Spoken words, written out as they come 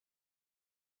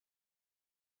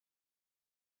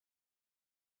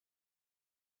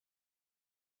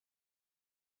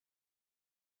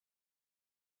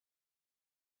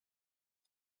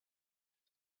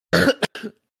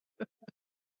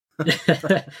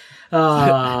We're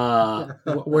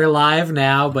live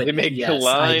now, but They make yes,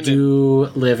 line I do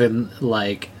live in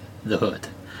like the hood.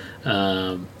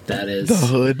 That is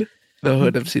the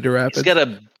hood of Cedar Rapids. It's got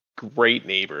a great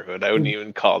neighborhood. I wouldn't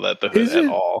even call that the hood at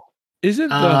all. Isn't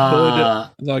the hood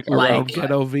like around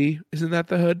Ghetto V? Isn't that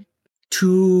the hood?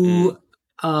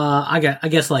 I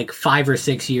guess like 5 or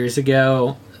 6 years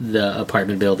ago, the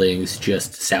apartment buildings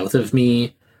just south of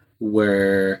me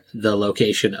were the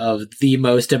location of the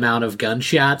most amount of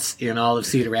gunshots in all of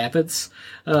Cedar Rapids.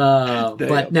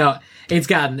 But no, it's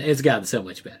gotten so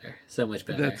much better. So much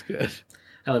better. That's good.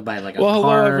 I live by like a park.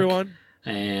 Hello everyone.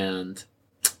 And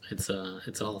it's a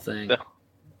whole thing. No.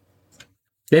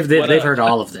 They've heard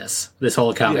all of this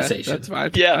whole conversation. Yeah, that's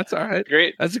fine. Yeah, that's all right.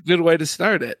 Great. That's a good way to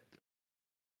start it.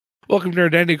 Welcome to our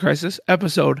Identity Crisis,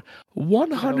 episode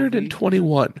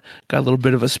 121. Got a little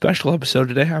bit of a special episode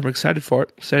today. I'm excited for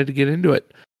it. Excited to get into it.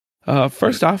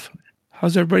 First off,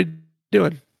 how's everybody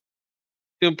doing?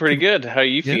 Doing pretty good. How are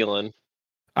you feeling?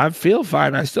 I feel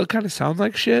fine. I still kind of sound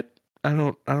like shit. I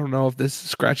don't know if this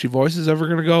scratchy voice is ever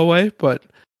going to go away, but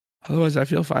otherwise I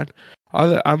feel fine.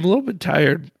 I'm a little bit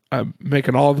tired. I'm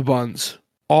making all the buns,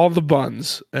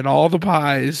 and all the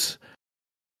pies.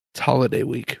 It's holiday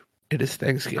week. It is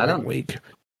Thanksgiving week. I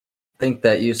think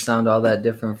that you sound all that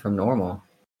different from normal.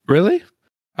 Really?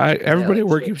 Everybody at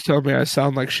work keeps telling me I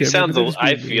sound like shit.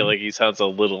 I feel like he sounds a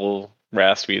little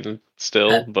raspy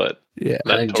still, but yeah,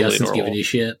 I think totally Justin's giving you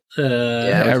shit.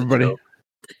 Everybody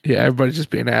just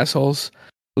being assholes.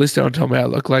 At least don't tell me I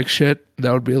look like shit.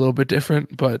 That would be a little bit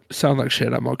different, but sound like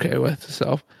shit I'm okay with.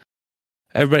 So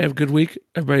everybody have a good week.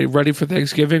 Everybody ready for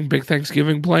Thanksgiving? Big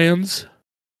Thanksgiving plans?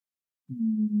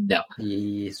 No.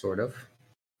 Yeah, sort of.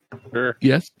 Sure.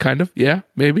 Yes, kind of. Yeah,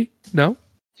 maybe. No?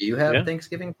 Do you have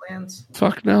Thanksgiving plans?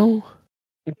 Fuck no.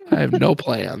 I have no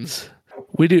plans.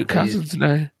 We do, Cousins and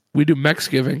I, we do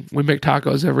Mexgiving. We make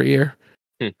tacos every year.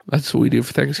 That's what we do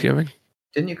for Thanksgiving.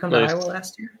 Didn't you come to Iowa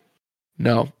last year?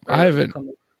 No, I haven't.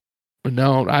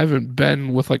 No, I haven't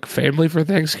been with like family for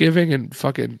Thanksgiving in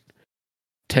fucking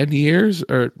 10 years.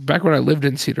 Or back when I lived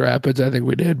in Cedar Rapids, I think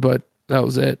we did, but that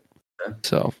was it. Okay.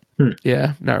 So,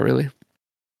 yeah, not really.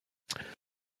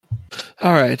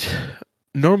 All right.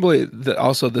 Normally,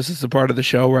 this is the part of the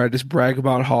show where I just brag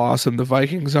about how awesome the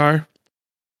Vikings are.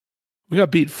 We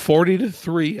got beat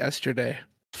 40-3 yesterday.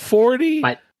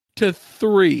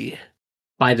 40-3.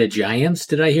 By the Giants?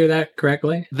 Did I hear that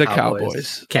correctly? The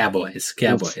Cowboys. Cowboys.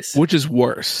 Which is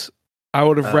worse. I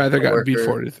would have rather gotten beat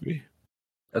 40-3.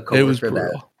 It was brutal.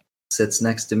 That sits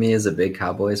next to me is a big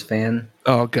Cowboys fan.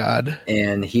 Oh, God.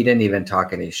 And he didn't even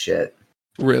talk any shit.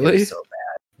 Really? It was so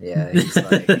bad. Yeah, he's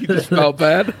like... He just felt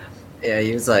bad? Yeah,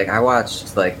 he was like, I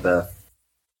watched like the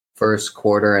first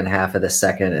quarter and half of the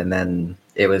second, and then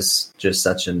it was just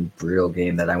such a brutal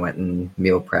game that I went and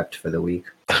meal prepped for the week.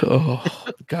 Oh,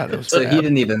 God, it was so bad. He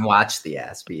didn't even watch the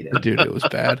ass beating. Dude, it was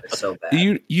bad. So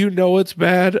bad. You know it's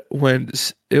bad when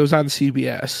it was on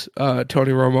CBS.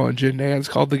 Tony Romo and Jim Nantz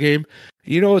called the game.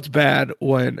 You know it's bad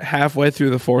when halfway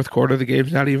through the fourth quarter, the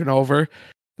game's not even over,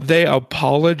 they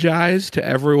apologize to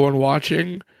everyone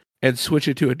watching and switch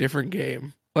it to a different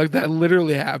game. Like, that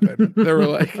literally happened. They were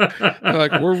like,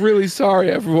 we're really sorry,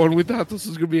 everyone. We thought this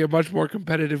was going to be a much more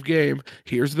competitive game.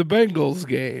 Here's the Bengals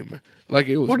game. Like,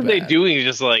 it was What are they doing?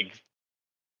 Just, like,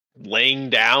 laying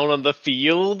down on the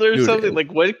field or something?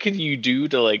 Like, what can you do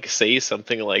to, like, say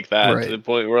something like that to the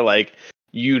point where, like,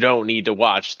 you don't need to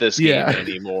watch this game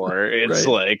anymore? It's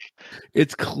like...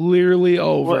 It's clearly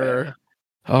over.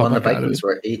 Oh, the Vikings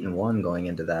were 8-1 going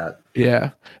into that. Yeah,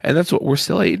 and that's what we're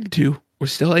still 8-2. We're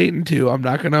still 8-2. I'm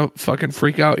not gonna fucking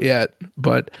freak out yet,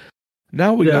 but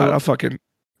now we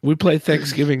we play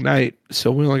Thanksgiving night,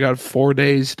 so we only got 4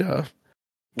 days to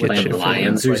get shit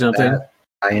Lions or something.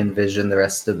 I envision the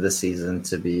rest of the season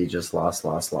to be just loss.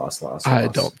 I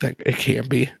don't think it can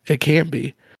be. It can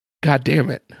be. God damn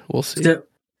it. We'll see.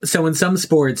 So in some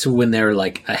sports, when they're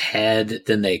like ahead,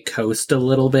 then they coast a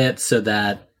little bit so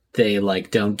that they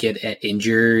like don't get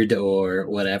injured or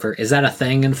whatever. Is that a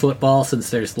thing in football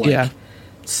since there's like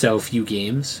so few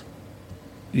games?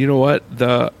 You know what?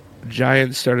 The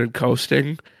Giants started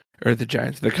coasting, or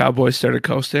the Cowboys started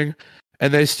coasting,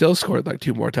 and they still scored like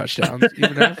 2 more touchdowns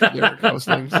even after they were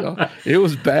coasting. So it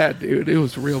was bad, dude. It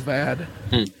was real bad.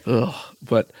 Ugh.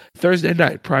 But Thursday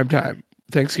night, prime time,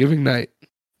 Thanksgiving night,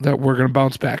 that we're gonna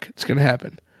bounce back. It's gonna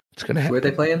happen. Where are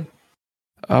they playing?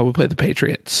 We play the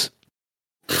Patriots.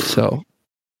 So,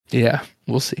 yeah,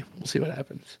 we'll see. We'll see what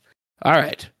happens. All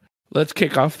right. Let's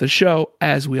kick off the show,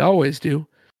 as we always do,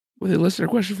 with a listener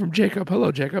question from Jacob.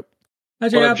 Hello, Jacob. Hi,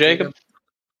 Jacob. What up, Jacob?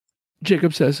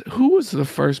 Jacob says, who was the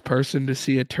first person to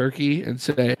see a turkey and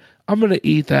say, I'm going to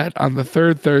eat that on the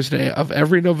third Thursday of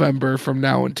every November from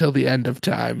now until the end of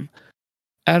time.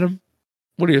 Adam,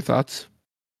 what are your thoughts?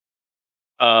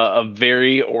 A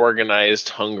very organized,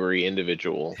 hungry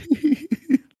individual.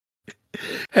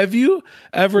 Have you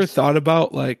ever thought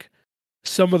about like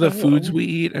some of the foods we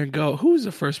eat and go, who's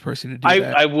the first person to do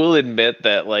that? I will admit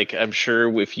that, like, I'm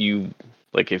sure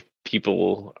if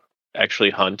people actually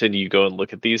hunt and you go and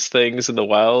look at these things in the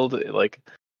wild, like,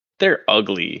 they're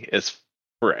ugly as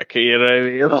frick. You know what I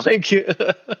mean? Like,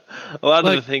 a lot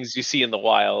of the things you see in the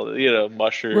wild,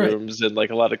 mushrooms and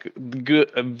like a lot of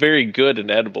very good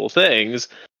and edible things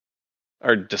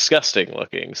are disgusting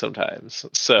looking sometimes.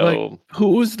 So, like, who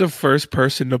was the first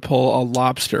person to pull a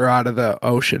lobster out of the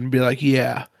ocean and be like,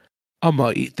 yeah, I'm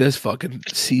gonna eat this fucking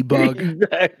sea bug?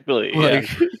 Exactly.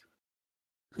 Like, yeah.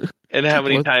 And how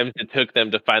many times it took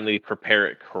them to finally prepare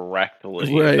it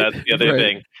correctly. Right, that's the other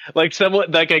thing. Like,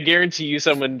 I guarantee you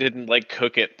someone didn't like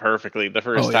cook it perfectly the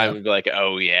first time and be like,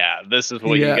 oh yeah, this is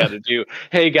what you got to do.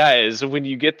 Hey guys, when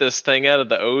you get this thing out of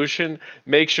the ocean,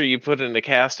 make sure you put it in a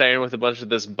cast iron with a bunch of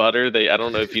this butter. I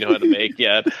don't know if you know how to make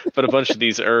yet, but a bunch of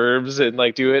these herbs and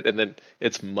like do it. And then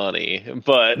it's money.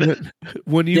 But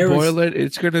when you boil it,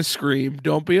 it's going to scream.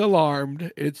 Don't be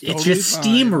alarmed. It's totally just fine.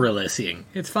 Steam releasing.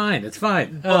 It's fine. It's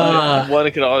fine. One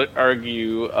could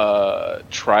argue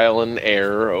trial and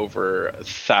error over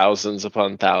thousands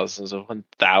upon thousands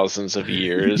of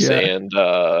years, and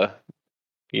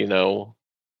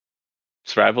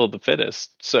survival of the fittest.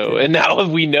 So, and now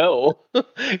we know,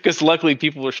 because luckily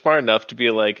people were smart enough to be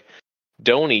like,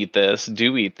 don't eat this,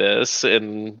 do eat this,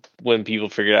 and when people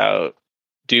figure out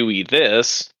do eat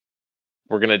this,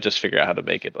 we're gonna just figure out how to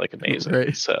make it like amazing.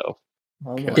 Right. So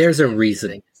there's a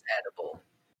reason it's edible.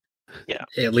 Yeah,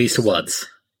 at least once.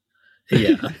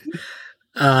 Yeah.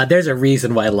 There's a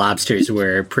reason why lobsters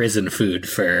were prison food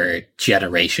for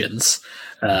generations,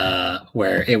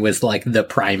 where it was like the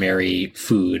primary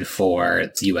food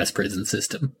for the U.S. prison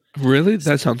system. Really?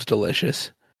 That sounds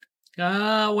delicious.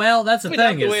 Well, that's the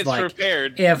thing. The way it's like,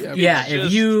 prepared.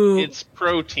 It's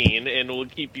protein and will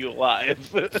keep you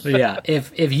alive. Yeah,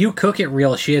 if you cook it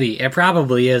real shitty, it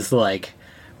probably is like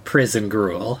prison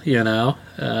gruel,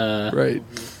 Right.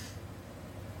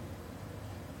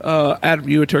 Adam,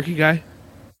 you a turkey guy?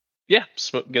 Yeah,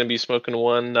 gonna be smoking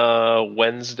one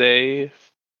Wednesday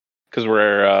because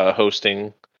we're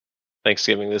hosting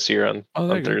Thanksgiving this year on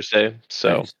Thursday.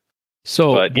 So, nice.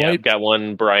 But I've got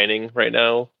one brining right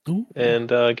now. Ooh. And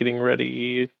getting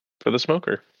ready for the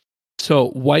smoker. So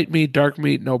white meat, dark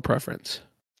meat, no preference.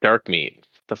 Dark meat,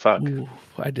 the fuck? Ooh,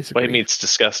 I disagree. White meat's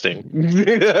disgusting.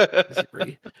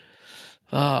 Disagree.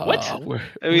 What?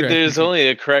 There's only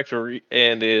a correct,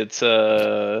 and it's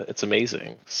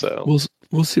amazing. So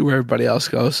we'll see where everybody else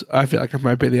goes. I feel like I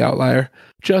might be the outlier.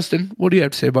 Justin, what do you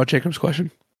have to say about Jacob's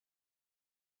question?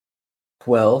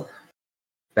 Well,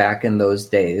 back in those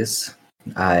days,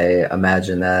 I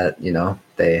imagine that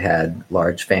they had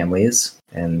large families,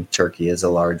 and turkey is a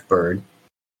large bird,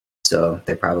 so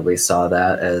they probably saw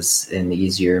that as an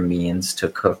easier means to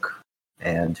cook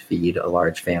and feed a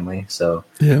large family. So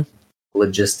yeah.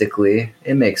 Logistically,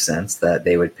 it makes sense that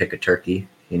they would pick a turkey.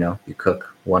 You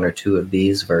cook one or two of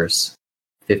these versus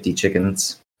 50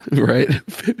 chickens. Right.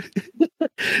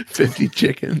 50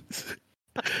 chickens.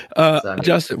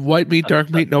 Justin, white meat, dark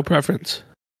meat, no preference.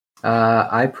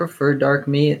 I prefer dark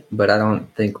meat, but I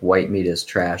don't think white meat is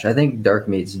trash. I think dark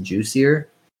meat's juicier,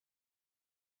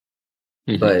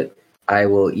 but I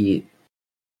will eat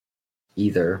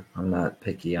either. I'm not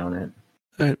picky on it.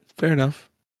 All right, fair enough.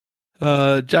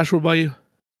 Josh, what about you?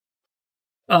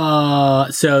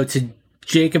 So to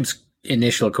Jacob's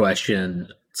initial question,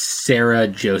 Sarah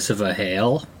Josepha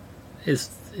Hale is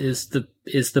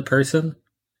the person.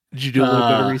 Did you do a little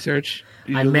bit of research?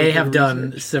 I may have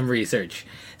done some research.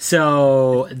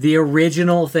 So the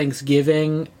original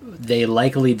Thanksgiving, they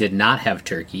likely did not have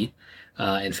turkey.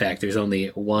 In fact, there's only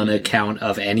one account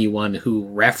of anyone who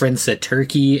referenced a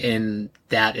turkey in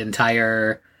that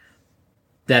entire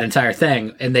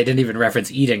thing, and they didn't even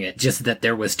reference eating it, just that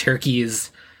there was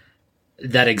turkeys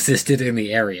that existed in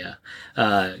the area.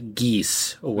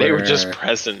 Geese they were just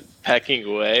present, pecking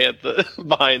away at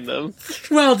behind them.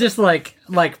 Well, just like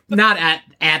not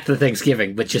at the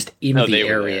Thanksgiving, but just in the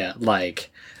area,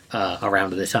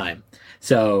 around the time.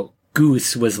 So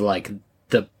goose was like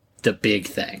the big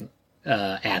thing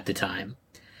at the time.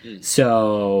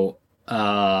 So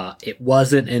it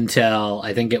wasn't until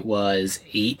I think it was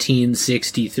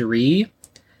 1863,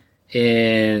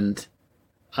 and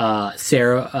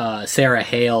Sarah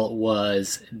Hale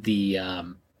was the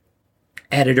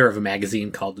editor of a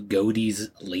magazine called Godey's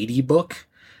Lady Book,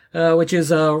 which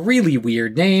is a really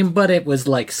weird name, but it was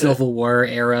like Civil War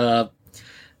era.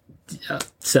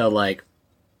 So like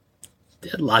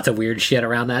lots of weird shit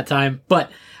around that time.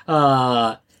 But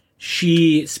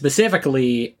she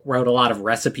specifically wrote a lot of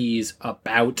recipes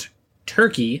about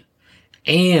turkey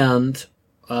and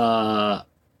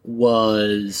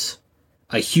was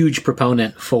a huge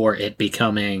proponent for it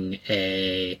becoming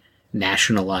a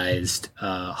nationalized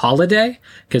holiday,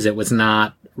 because it was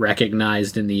not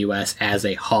recognized in the U.S. as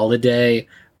a holiday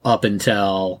up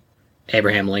until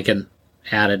Abraham Lincoln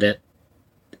added it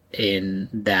in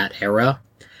that era.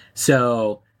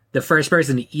 So the first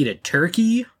person to eat a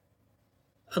turkey,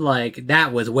 like,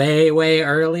 that was way, way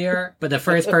earlier. But the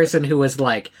first person who was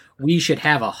like, we should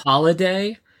have a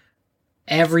holiday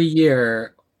every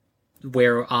year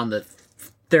where on the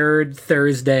third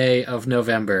Thursday of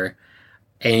November,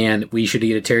 and we should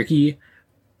eat a turkey,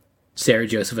 Sarah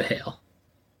Josepha Hale.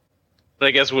 I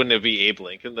guess wouldn't it be Abe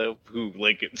Lincoln, though, who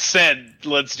said,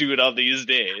 let's do it on these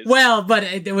days? Well, but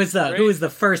it was who was the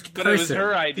first person? But it was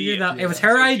her idea. You know, it was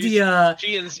her idea.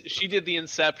 She did the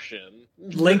inception.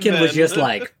 Lincoln was just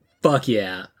like, fuck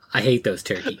yeah, I hate those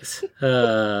turkeys.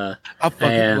 I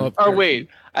fucking love turkey. Wait,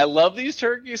 I love these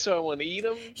turkeys, so I want to eat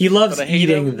them? He loves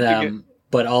eating them,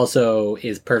 but also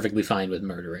is perfectly fine with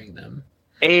murdering them.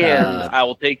 And I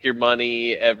will take your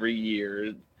money every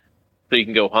year so you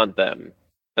can go hunt them.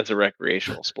 That's a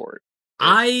recreational sport.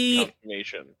 I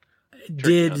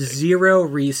did zero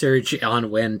research on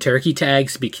when turkey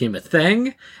tags became a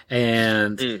thing,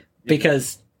 and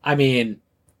because I mean,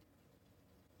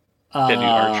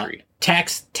 archery.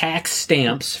 Tax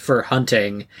stamps for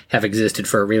hunting have existed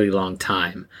for a really long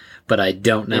time, but I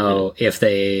don't know if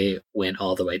they went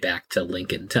all the way back to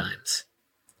Lincoln times.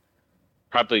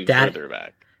 Probably further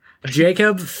back.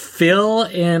 Jacob, fill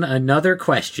in another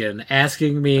question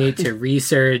asking me to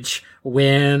research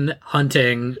when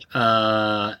hunting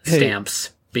stamps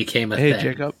became a thing. Hey,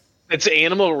 Jacob. It's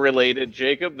animal related,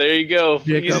 Jacob. There you go.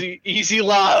 Jacob. Easy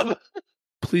lob.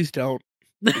 Please don't.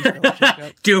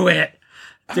 Jacob. Do it.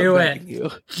 Do it. You.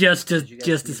 Just to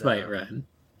spite Ryan.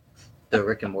 The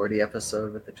Rick and Morty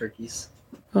episode with the turkeys?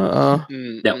 No.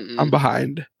 I'm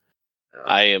behind.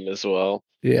 I am as well.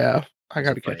 Yeah, I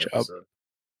gotta catch up.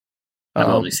 I've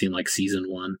only seen like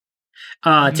season 1.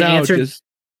 Sorry.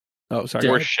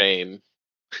 For shame.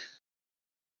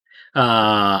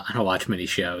 I don't watch many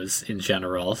shows in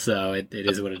general, so it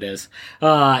is what it is.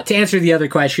 To answer the other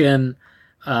question,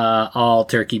 all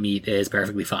turkey meat is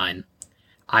perfectly fine.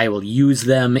 I will use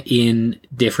them in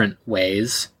different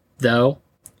ways, though.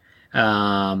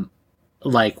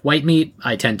 Like white meat,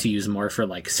 I tend to use more for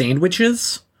like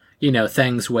sandwiches. You know,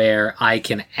 things where I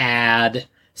can add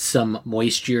some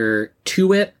moisture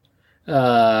to it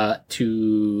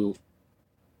to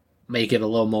make it a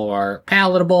little more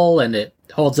palatable and it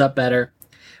holds up better.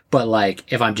 But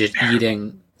like if I'm just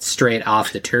eating straight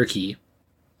off the turkey,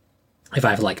 if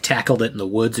I've like tackled it in the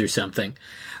woods or something,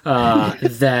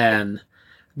 then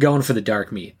going for the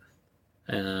dark meat.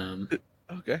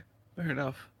 Okay, fair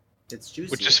enough. It's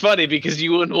juicy. Which is funny because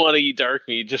you wouldn't want to eat dark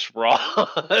meat just raw.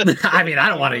 I mean, I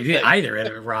don't want to eat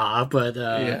either raw, but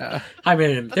yeah. I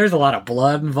mean, there's a lot of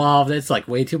blood involved. It's like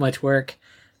way too much work.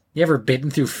 You ever bitten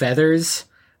through feathers?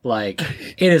 Like,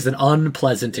 it is an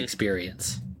unpleasant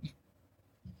experience.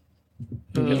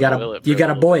 You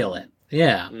gotta boil it.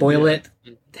 Yeah, boil it.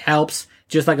 Helps.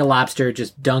 Just like a lobster,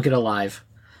 just dunk it alive.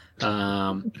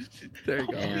 There you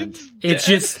go. And it's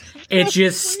just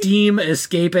steam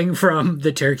escaping from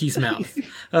the turkey's mouth.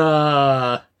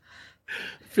 I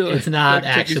feel like it's not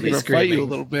live actually gonna screaming. Fight you a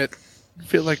little bit. I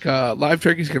feel like live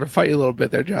turkey's gonna fight you a little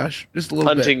bit there, Josh. Just a little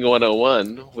Hunting bit.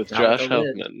 101 with Josh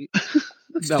Helpman.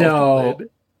 So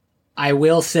I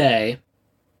will say,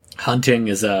 hunting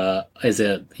is a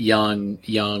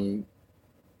young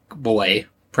boy,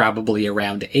 probably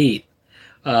around 8.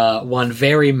 One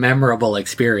very memorable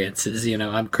experience is,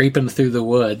 I'm creeping through the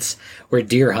woods. We're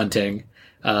deer hunting.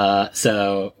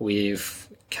 So we've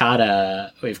caught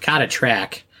a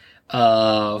track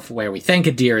of where we think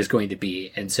a deer is going to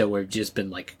be. And so we've just been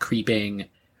like creeping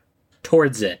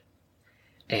towards it.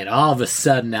 And all of a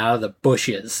sudden, out of the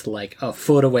bushes, like a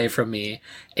foot away from me,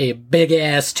 a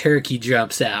big-ass turkey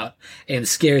jumps out and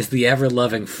scares the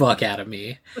ever-loving fuck out of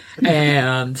me.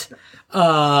 And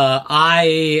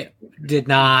I did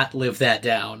not live that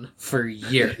down for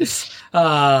years.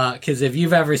 Because if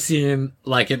you've ever seen,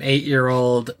 like, an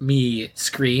 8-year-old me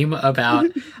scream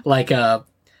about, like, a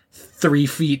 3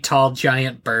 feet tall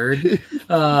giant bird,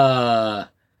 I'm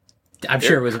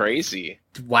sure it was crazy,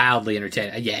 wildly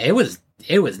entertaining. Yeah, it was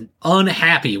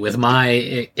unhappy with my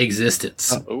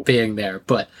existence being there,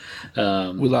 but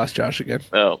we lost Josh again.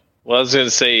 Oh, Well, I was going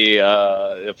to say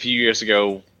a few years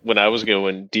ago when I was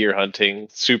going deer hunting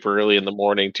super early in the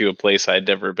morning to a place I'd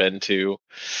never been to,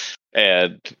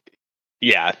 and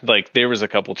yeah, like there was a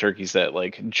couple turkeys that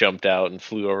like jumped out and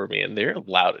flew over me, and they're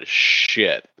loud as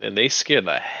shit, and they scare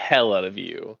the hell out of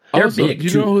you. They're also, big. Do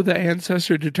you know who the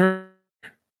ancestor to turkey?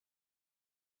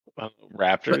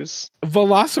 Raptors,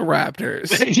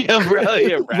 Velociraptors. yeah, bro,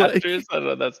 yeah, raptors. Like, I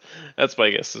don't know. That's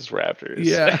my guess is raptors.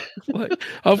 Yeah, like,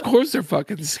 of course they're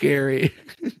fucking scary.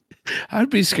 I'd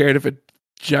be scared if a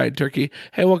giant turkey.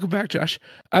 Hey, welcome back, Josh.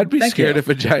 I'd be scared if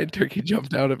a giant turkey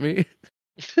jumped out at me.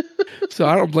 So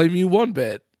I don't blame you one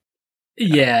bit.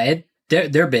 Yeah,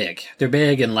 they're big. They're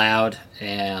big and loud,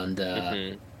 and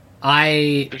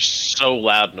they're so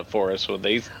loud in the forest when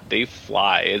they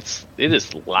fly. It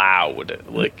is loud,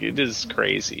 like it is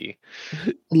crazy.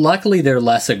 Luckily, they're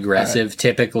less aggressive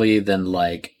typically than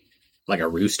like a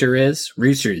rooster is.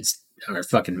 Roosters are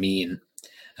fucking mean.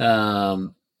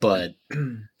 But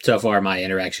so far, my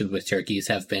interactions with turkeys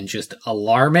have been just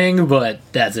alarming. But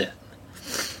that's it.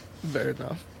 Fair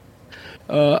enough.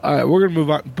 All right, we're gonna move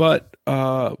on, but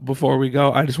before we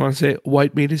go, I just want to say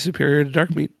white meat is superior to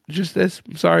dark meat. Just this.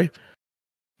 I'm sorry.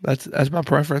 That's my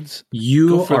preference.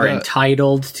 You are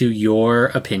entitled to your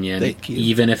opinion, Thank you.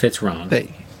 Even if it's wrong.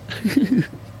 Thank you.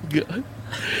 Good.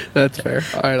 That's fair.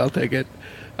 All right, I'll take it.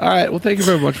 All right, well, thank you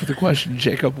very much for the question,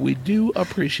 Jacob. We do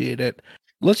appreciate it.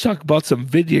 Let's talk about some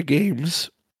video games,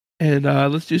 and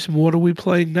let's do some what are we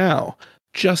playing now.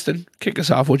 Justin, kick us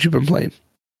off. What you been playing?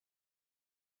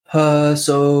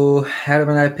 So Adam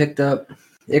and I picked up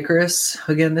Icarus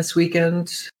again this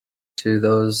weekend. To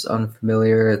those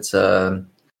unfamiliar, it's a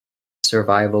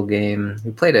survival game.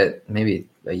 We played it maybe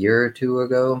a year or two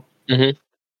ago.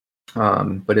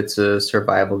 But it's a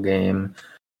survival game.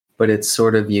 But it's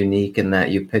sort of unique in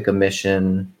that you pick a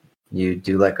mission, you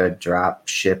do like a drop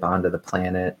ship onto the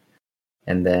planet,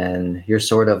 and then you're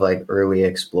sort of like early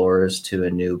explorers to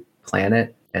a new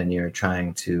planet, and you're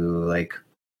trying to like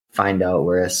find out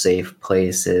where a safe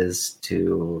place is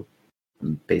to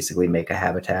basically make a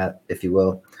habitat, if you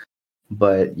will.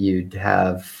 But you'd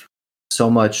have so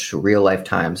much real life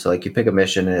time. So like you pick a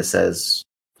mission and it says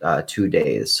 2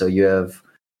 days. So you have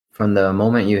from the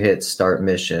moment you hit start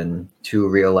mission 2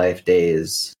 real life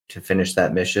days to finish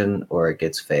that mission or it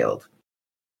gets failed.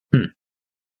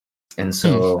 And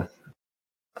so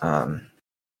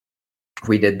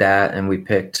we did that, and we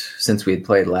picked, since we'd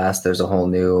played last, there's a whole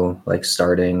new like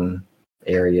starting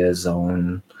area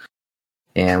zone,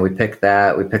 and we picked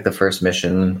that. We picked the first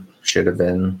mission. Should have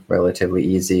been relatively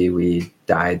easy. We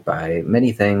died by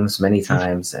many things many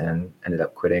times and ended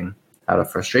up quitting out of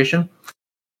frustration.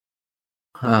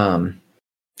 I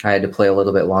had to play a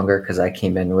little bit longer because I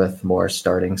came in with more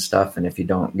starting stuff, and if you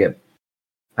don't get,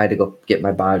 I had to go get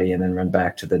my body and then run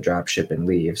back to the dropship and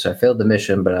leave. So I failed the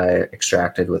mission, but I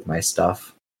extracted with my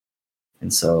stuff.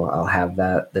 And so I'll have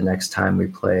that the next time we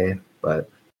play. But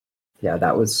yeah,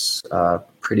 that was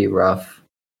pretty rough.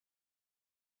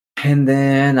 And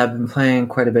then I've been playing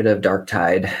quite a bit of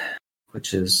Darktide,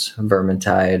 which is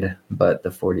Vermintide, but the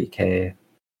 40K.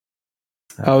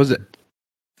 How is it?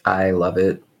 I love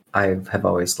it. I have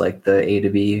always liked the A to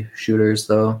B shooters,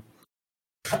 though.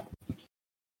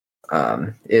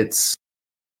 It's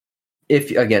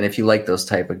if you like those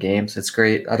type of games, it's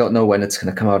great. I don't know when it's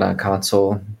going to come out on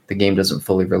console. The game doesn't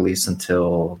fully release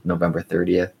until November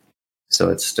 30th, so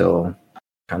it's still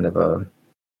kind of a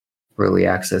early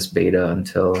access beta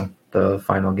until the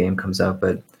final game comes out.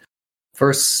 But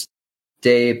first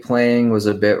day playing was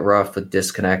a bit rough with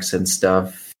disconnects and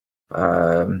stuff.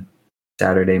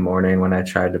 Saturday morning when I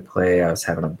tried to play, I was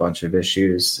having a bunch of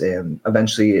issues, and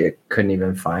eventually it couldn't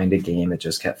even find a game. It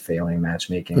just kept failing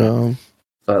matchmaking. Oh.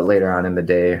 But later on in the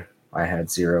day, I had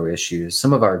 0 issues.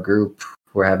 Some of our group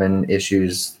were having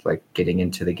issues like getting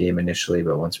into the game initially,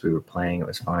 but once we were playing, it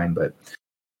was fine. But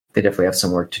they definitely have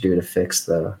some work to do to fix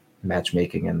the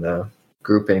matchmaking and the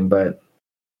grouping. But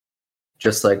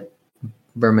just like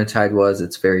Vermintide was,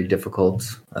 it's very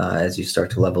difficult as you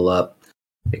start to level up.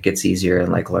 It gets easier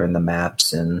and like learn the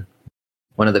maps. And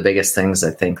one of the biggest things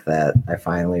I think that I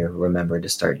finally remembered to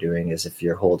start doing is if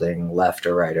you're holding left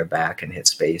or right or back and hit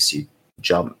space, you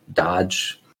jump,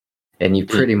 dodge, and you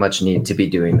pretty much need to be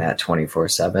doing that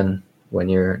 24/7 when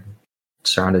you're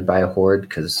surrounded by a horde,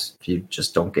 because you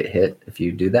just don't get hit if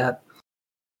you do that.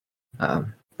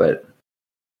 But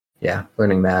yeah,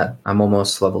 learning that. I'm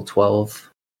almost level 12,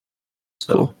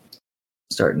 so cool.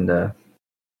 Starting to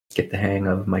get the hang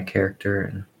of my character,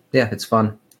 and yeah, it's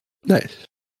fun. Nice.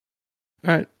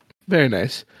 All right, very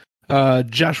nice.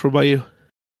 Josh, what about you?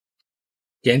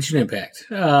 Genshin Impact.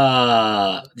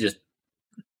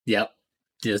 Yep.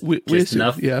 Just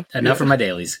enough for my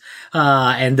dailies.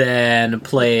 And then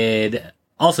played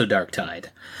also Darktide.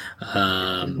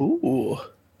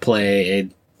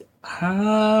 Played,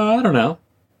 I don't know,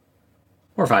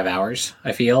 4 or 5 hours,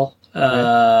 I feel,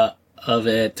 of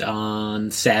it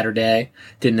on Saturday.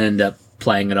 Didn't end up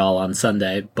playing it all on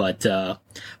Sunday, but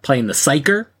playing the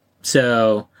Psyker,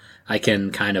 so I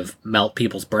can kind of melt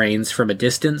people's brains from a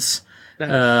distance.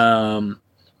 Nice.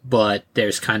 But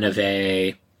there's kind of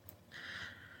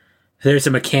there's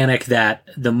a mechanic that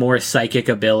the more psychic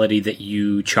ability that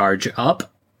you charge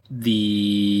up,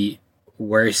 the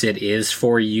worse it is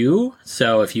for you.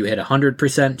 So if you hit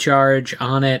 100% charge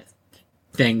on it,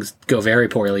 things go very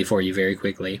poorly for you very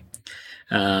quickly.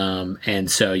 And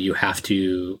so you have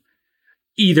to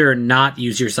either not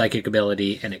use your psychic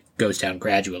ability and it goes down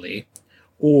gradually,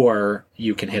 or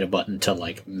you can hit a button to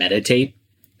like meditate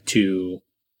to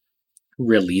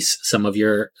release some of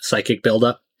your psychic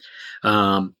buildup.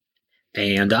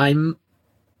 And I'm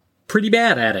pretty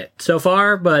bad at it so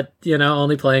far, but,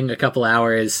 only playing a couple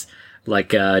hours,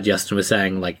 like Justin was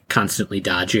saying, like constantly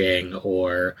dodging,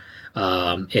 or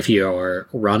if you're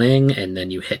running and then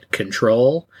you hit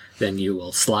control, then you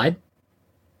will slide.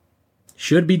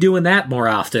 Should be doing that more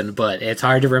often, but it's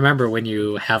hard to remember when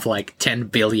you have like 10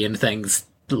 billion things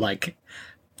like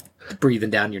breathing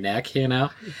down your neck,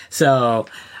 So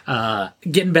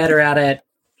getting better at it.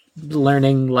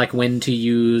 Learning like when to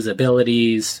use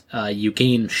abilities. You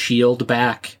gain shield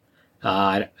back.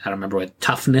 I don't remember what,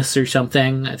 toughness or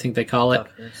something, I think they call it.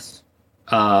 Toughness.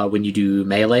 When you do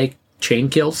melee chain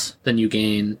kills, then you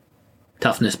gain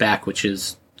toughness back, which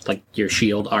is like your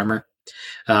shield armor.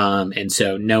 And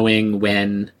so knowing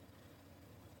when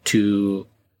to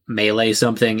melee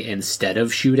something instead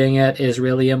of shooting it is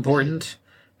really important.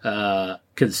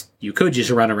 Because you could just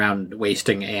run around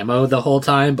wasting ammo the whole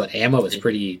time, but ammo is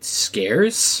pretty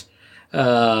scarce.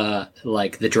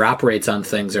 Like the drop rates on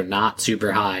things are not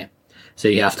super high, so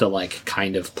you have to like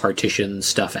kind of partition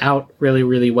stuff out really,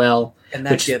 really well. And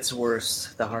that gets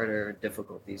worse the harder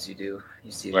difficulties you do.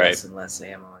 You see less and less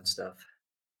ammo and stuff.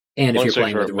 And if you're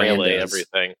playing with melee, randos,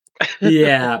 everything.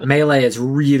 Yeah, melee is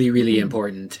really, really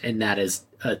important, and that is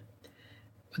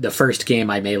the first game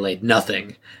I meleeed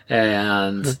nothing,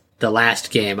 and the last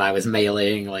game I was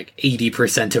meleeing like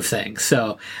 80% of things.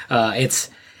 So it's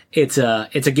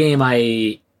a game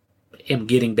I am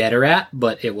getting better at,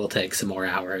 but it will take some more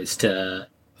hours to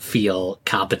feel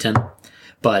competent.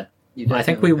 But I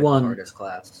think we won. The hardest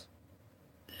class.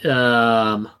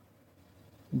 I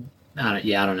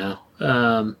don't know.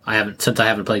 I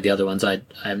haven't played the other ones. I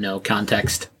have no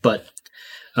context, but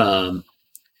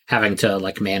having to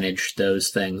like manage those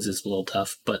things is a little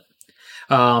tough. But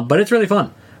it's really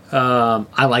fun.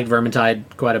 I like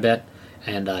Vermintide quite a bit,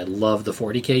 and I love the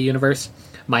 40k universe.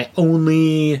 My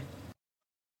only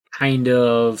kind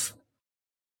of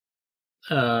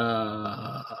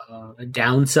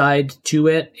downside to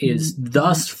it is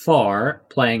thus far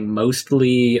playing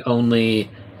mostly only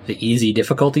the easy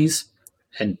difficulties,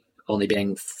 and only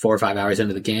being 4 or 5 hours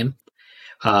into the game,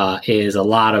 is a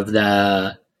lot of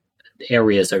the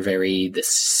areas are very the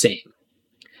same.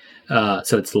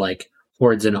 So it's like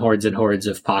hordes and hordes and hordes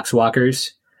of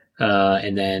poxwalkers,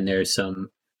 and then there's some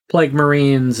plague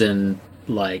marines, and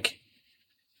like,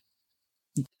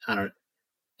 I don't.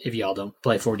 If y'all don't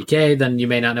play 40k, then you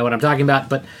may not know what I'm talking about.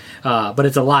 But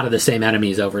it's a lot of the same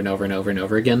enemies over and over and over and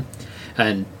over again,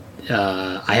 and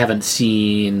I haven't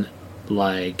seen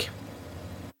like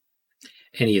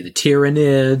any of the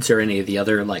Tyranids or any of the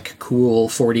other like cool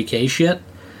 40k shit.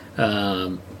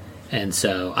 And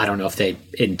so I don't know if they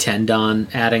intend on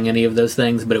adding any of those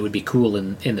things, but it would be cool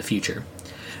in the future.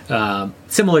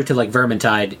 Similar to like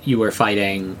Vermintide, you were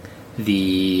fighting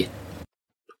the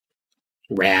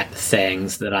rat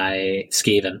things that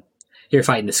Skaven. You're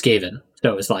fighting the Skaven.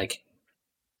 So it was like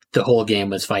the whole game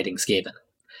was fighting Skaven.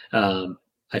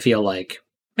 I feel like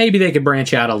maybe they could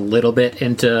branch out a little bit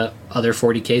into other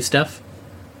 40k stuff.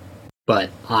 But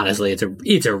honestly,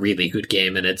 it's a really good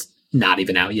game, and it's not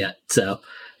even out yet. So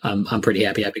I'm pretty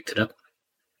happy I picked it up.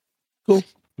 Cool.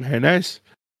 Very nice.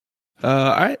 All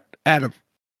right, Adam.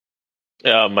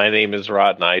 My name is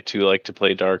Rod, and I too like to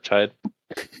play Darktide.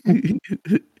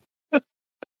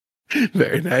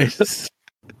 Very nice.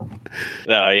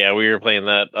 Yeah, we were playing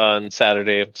that on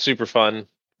Saturday. Super fun.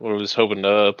 I was hoping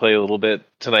to play a little bit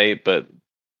tonight, but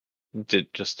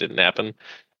just didn't happen.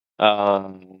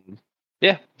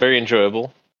 Yeah, very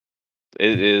enjoyable.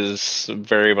 It is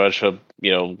very much a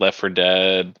Left 4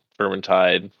 Dead,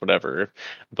 Vermintide, whatever.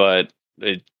 But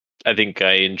I think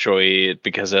I enjoy it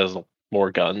because it has more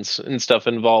guns and stuff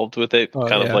involved with it,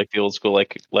 kind of like the old school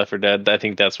like Left 4 Dead. I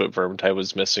think that's what Vermintide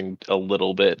was missing a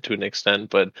little bit to an extent,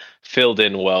 but filled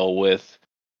in well with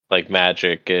like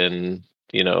magic and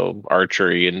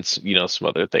archery and some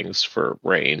other things for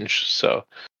range. So,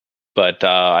 but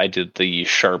I did the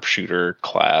sharpshooter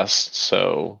class,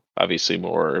 so obviously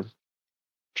more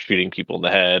shooting people in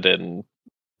the head and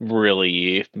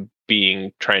really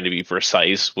trying to be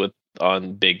precise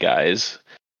on big guys.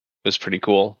 It was pretty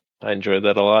cool. I enjoyed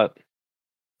that a lot.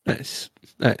 Nice.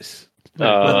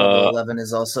 Level 11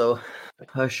 is also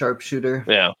a sharpshooter.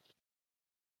 Yeah,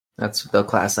 that's the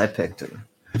class I picked.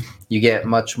 You get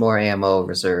much more ammo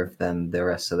reserved than the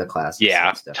rest of the classes.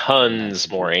 Yeah, tons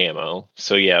more ammo.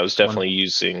 So yeah, I was definitely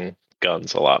using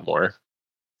guns a lot more.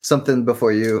 Something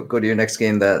before you go to your next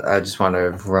game that I just want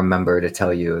to remember to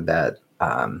tell you that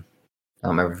I don't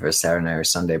remember if it was Saturday or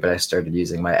Sunday, but I started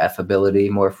using my F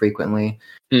ability more frequently.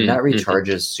 And that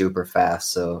recharges super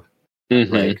fast, so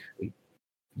like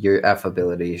your F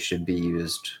ability should be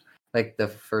used like the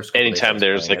first. Anytime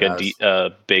there's like a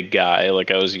big guy, like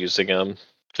I was using him,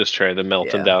 just trying to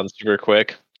melt him down super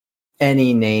quick.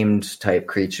 Any named type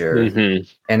creature,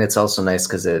 and it's also nice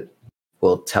because it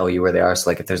will tell you where they are. So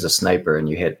like if there's a sniper and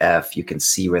you hit F, you can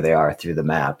see where they are through the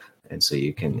map, and so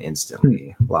you can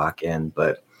instantly lock in.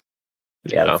 But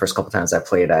the first couple times I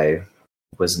played, I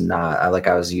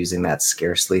was using that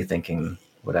scarcely, thinking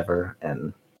whatever,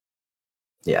 and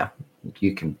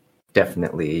you can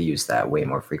definitely use that way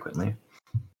more frequently.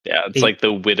 Yeah, it's like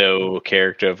the Widow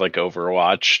character of like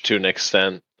Overwatch to an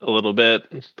extent, a little bit,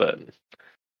 but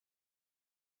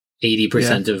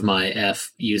 80% of my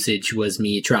F usage was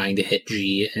me trying to hit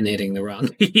G and hitting the wrong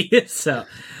key. So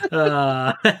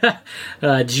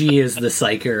G is the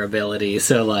Psyker ability,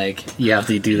 so like you have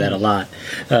to do that a lot.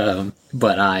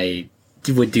 But I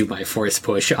would do my force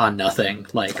push on nothing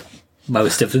like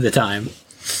most of the time.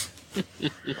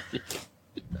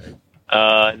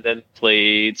 And then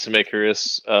played some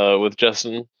Icarus with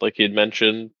Justin, like he had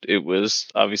mentioned. It was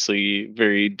obviously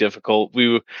very difficult.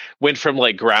 We went from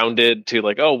like Grounded to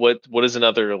like, what is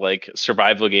another like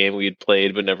survival game we had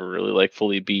played but never really like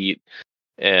fully beat.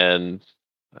 And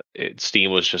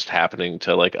Steam was just happening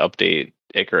to like update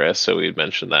Icarus, so we had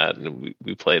mentioned that, and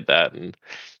we played that, and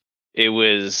it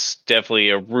was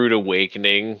definitely a rude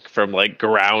awakening from like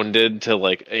Grounded to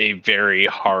like a very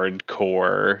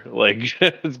hardcore like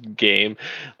game.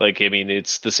 Like, I mean,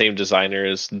 it's the same designer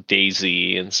as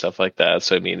DayZ and stuff like that.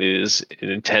 So, I mean, it is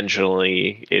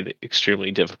intentionally an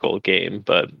extremely difficult game,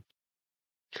 but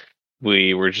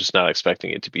we were just not expecting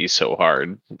it to be so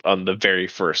hard on the very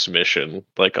first mission,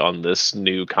 like on this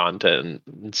new content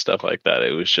and stuff like that.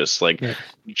 It was just like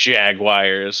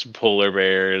jaguars, polar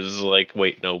bears, like,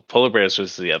 wait, no, polar bears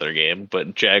was the other game,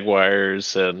 but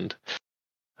jaguars, and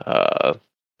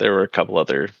there were a couple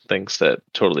other things that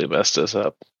totally messed us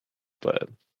up. But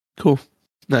cool.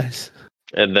 Nice.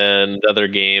 And then another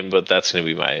game, but that's going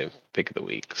to be my pick of the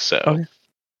week. So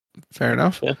fair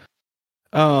enough. Yeah.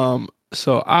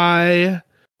 So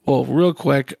real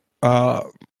quick, my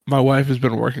wife has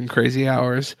been working crazy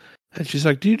hours, and she's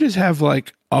like, do you just have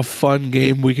like a fun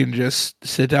game we can just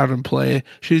sit down and play?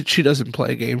 She doesn't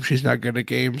play games. She's not good at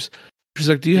games. She's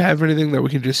like, do you have anything that we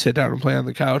can just sit down and play on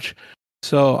the couch?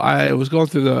 So I was going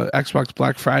through the Xbox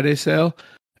Black Friday sale,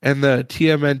 and the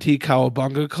TMNT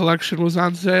Cowabunga collection was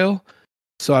on sale.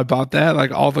 So I bought that,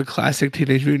 like all the classic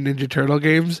Teenage Mutant Ninja Turtle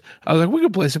games. I was like, we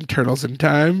could play some Turtles in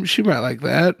Time. She might like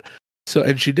that. So,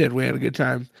 and she did. We had a good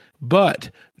time.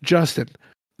 But, Justin,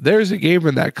 there's a game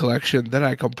in that collection that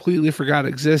I completely forgot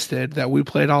existed that we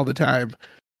played all the time.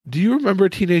 Do you remember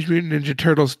Teenage Mutant Ninja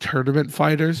Turtles Tournament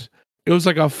Fighters? It was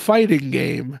like a fighting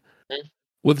game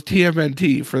with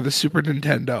TMNT for the Super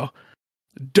Nintendo.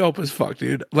 Dope as fuck,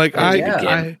 dude. Like,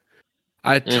 I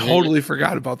totally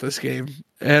forgot about this game.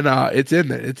 And it's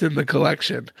in it. It's in the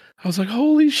collection. I was like,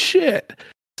 holy shit.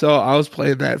 So I was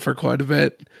playing that for quite a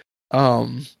bit.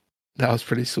 That was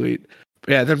pretty sweet.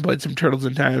 But yeah, then played some Turtles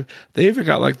in Time. They even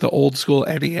got like the old school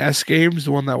NES games,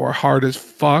 the one that were hard as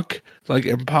fuck, like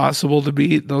impossible to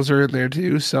beat. Those are in there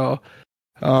too. So,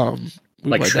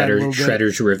 like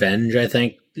Shredder's Revenge, I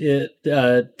think. There's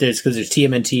because there's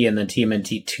TMNT and then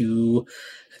TMNT 2.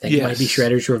 I think it might be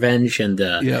Shredder's Revenge, and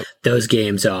those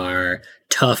games are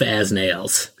tough as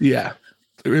nails. Yeah,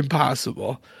 they're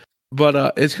impossible.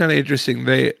 But it's kind of interesting.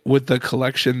 With the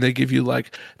collection, they give you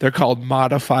like, they're called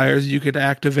modifiers you can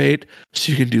activate,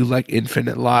 so you can do like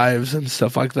infinite lives and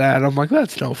stuff like that. And I'm like,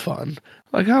 that's no fun.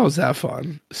 Like, how is that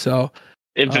fun? So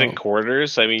infinite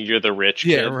quarters. I mean, you're the rich kid.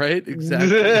 Yeah, right.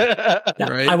 Exactly.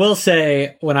 Right. I will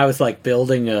say, when I was like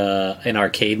building an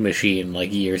arcade machine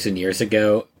like years and years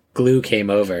ago, Glue came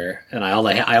over, and I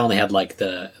only had like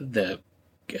the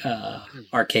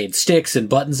arcade sticks and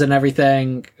buttons and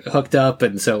everything hooked up,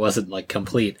 and so it wasn't like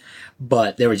complete.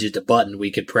 But there was just a button we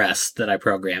could press that I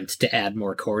programmed to add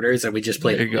more quarters, and we just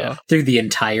played through the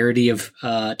entirety of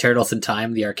Turtles in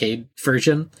Time, the arcade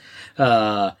version.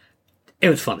 It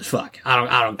was fun as fuck.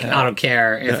 I don't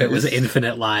care if it was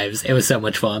infinite lives. It was so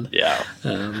much fun. Yeah.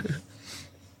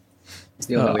 It's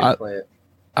the only way to play it.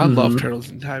 I love Turtles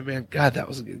in Time, man. God, that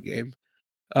was a good game.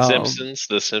 Simpsons,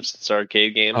 the Simpsons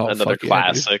arcade game, another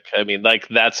classic. I mean, like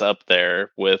that's up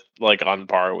there with like on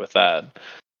par with that.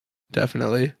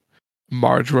 Definitely.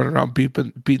 Marge running around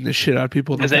beating the shit out of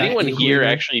people. Has anyone here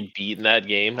actually beaten that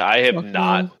game? I have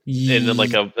not in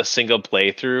like a single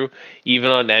playthrough.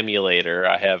 Even on emulator,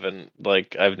 I haven't.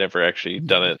 Like I've never actually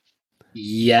done it.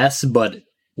 Yes, but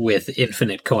with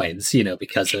infinite coins,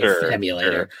 because of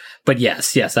emulator. Sure. But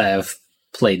yes, I have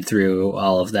played through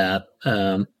all of that.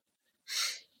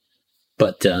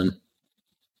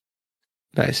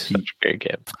 Nice. Such a great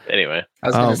game. Anyway. I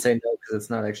was going to say no because it's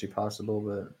not actually possible,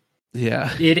 but...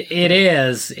 Yeah. It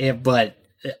is, but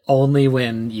only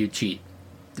when you cheat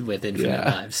with infinite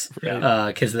lives.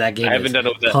 Because that game is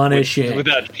punishing.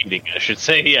 Without cheating, I should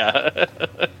say, yeah.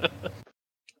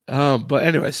 But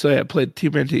anyway, so I played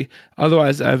TMNT.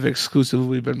 Otherwise, I've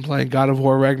exclusively been playing God of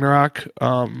War Ragnarok.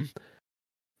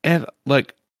 And,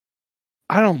 like,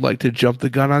 I don't like to jump the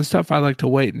gun on stuff. I like to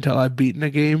wait until I've beaten a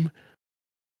game.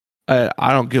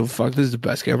 I don't give a fuck. This is the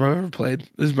best game I've ever played.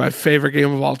 This is my favorite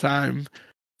game of all time.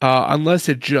 Unless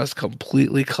it just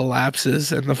completely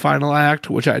collapses in the final act,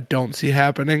 which I don't see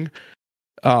happening.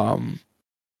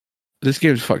 This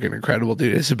game's fucking incredible,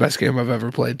 dude. It's the best game I've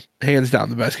ever played. Hands down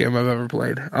the best game I've ever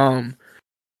played.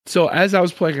 So as I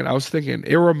was playing it, I was thinking,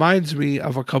 it reminds me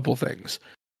of a couple things.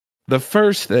 The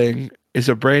first thing is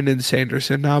a Brandon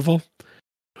Sanderson novel,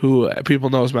 who people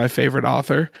know is my favorite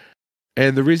author.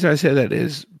 And the reason I say that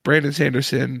is Brandon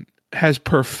Sanderson has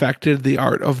perfected the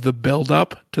art of the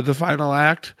build-up to the final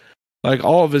act. Like,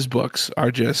 all of his books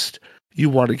are just, you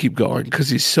want to keep going because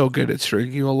he's so good at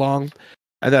stringing you along.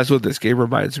 And that's what this game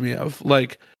reminds me of.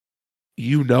 Like,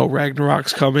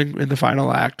 Ragnarok's coming in the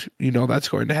final act. That's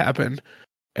going to happen.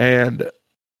 And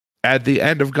at the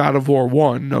end of God of War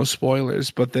 1, no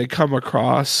spoilers, but they come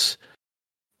across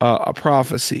a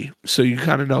prophecy. So you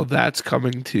kind of know that's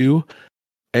coming too.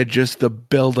 And just the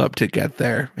build up to get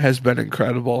there has been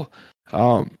incredible.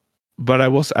 But I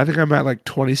think I'm at like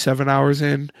 27 hours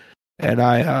in, and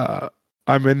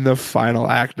I'm in the final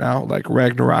act now. Like,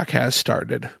 Ragnarok has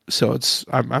started, so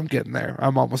I'm getting there.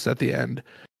 I'm almost at the end.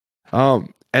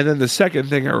 And then the second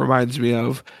thing it reminds me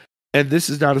of, and this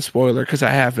is not a spoiler because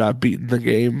I have not beaten the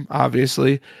game,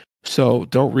 obviously, so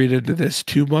don't read into this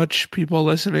too much, people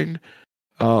listening.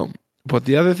 But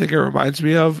the other thing it reminds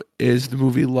me of is the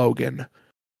movie Logan.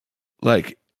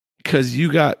 Like, because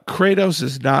you got Kratos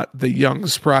is not the young,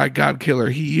 spry god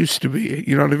killer he used to be.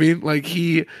 You know what I mean? Like,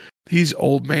 he's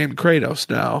old man Kratos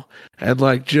now. And,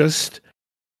 like, just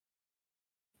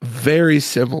very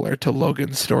similar to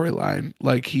Logan's storyline.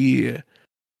 Like, he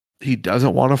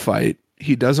doesn't want to fight.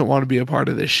 He doesn't want to be a part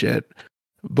of this shit.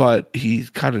 But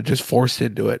he's kind of just forced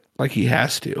into it. Like, he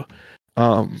has to.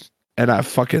 And I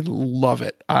fucking love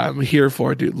it. I'm here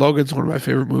for it, dude. Logan's one of my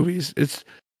favorite movies. It's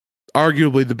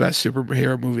arguably the best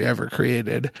superhero movie ever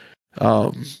created.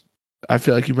 I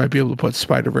feel like you might be able to put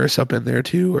Spider-Verse up in there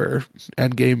too, or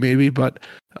Endgame maybe, but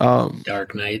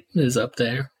Dark Knight is up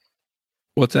there.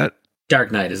 What's that?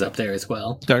 Dark Knight is up there as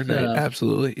well. Dark Knight,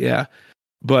 absolutely, yeah.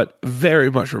 But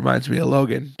very much reminds me of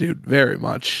Logan, dude. Very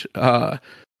much.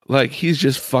 Like, he's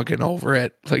just fucking over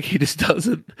it. Like, he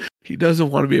doesn't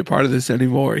want to be a part of this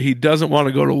anymore. He doesn't want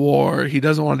to go to war. He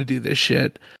doesn't want to do this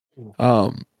shit.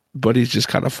 But he's just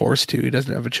kind of forced to. He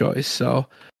doesn't have a choice. So,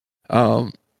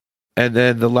 and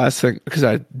then the last thing, because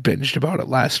I binged about it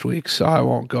last week, so I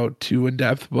won't go too in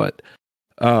depth, but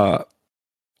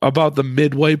about the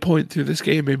midway point through this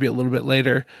game, maybe a little bit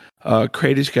later,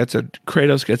 Kratos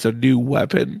gets a new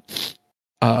weapon.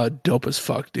 Dope as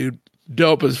fuck, dude.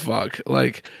 Dope as fuck.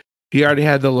 Like, he already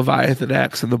had the Leviathan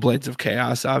axe and the Blades of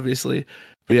Chaos, obviously.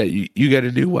 But yeah, you get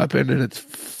a new weapon and it's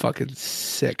fucking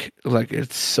sick. Like,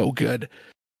 it's so good.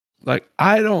 Like,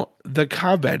 the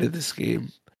combat in this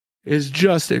game is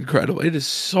just incredible. It is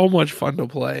so much fun to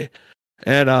play.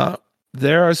 And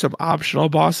there are some optional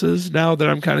bosses now that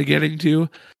I'm kind of getting to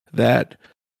that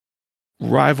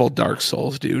rival Dark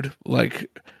Souls, dude. Like,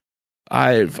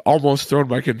 I've almost thrown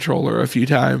my controller a few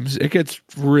times. It gets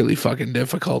really fucking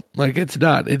difficult. Like, it's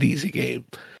not an easy game.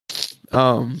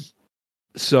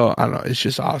 So I don't know, it's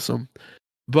just awesome.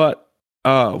 But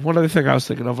one other thing I was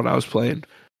thinking of when I was playing,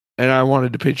 and I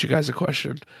wanted to pitch you guys a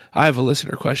question. I have a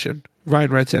listener question.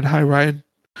 Ryan writes in, "Hi Ryan."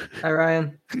 Hi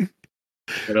Ryan.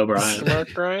 Good O'Brien.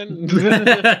 Mark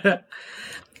Ryan.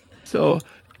 So,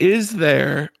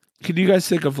 can you guys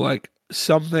think of like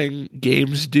something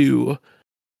games do,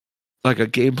 like a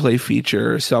gameplay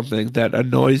feature or something that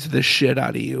annoys the shit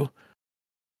out of you,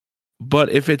 but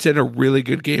if it's in a really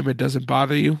good game, it doesn't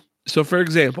bother you? So, for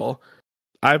example,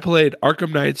 I played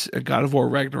Arkham Knights and God of War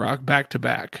Ragnarok back to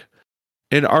back.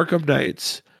 In Arkham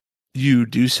Knights, you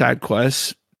do side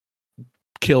quests,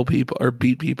 kill people or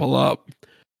beat people up,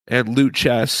 and loot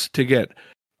chests to get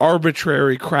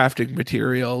arbitrary crafting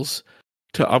materials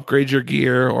to upgrade your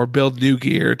gear or build new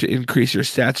gear to increase your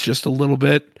stats just a little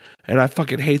bit. And I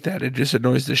fucking hate that. It just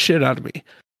annoys the shit out of me.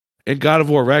 In God of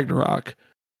War Ragnarok,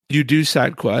 you do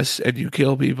side quests and you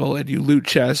kill people and you loot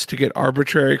chests to get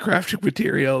arbitrary crafting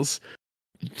materials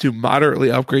to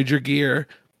moderately upgrade your gear.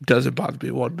 Doesn't bother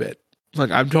me one bit.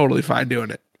 Like, I'm totally fine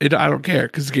doing it. I don't care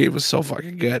because the game was so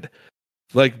fucking good.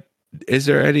 Like, is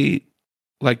there any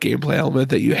like gameplay element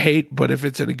that you hate, but if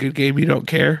it's in a good game, you don't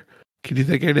care? Can you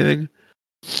think of anything?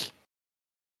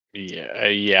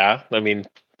 Yeah. I mean,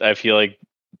 I feel like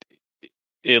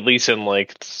at least in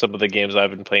like some of the games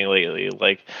I've been playing lately,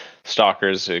 like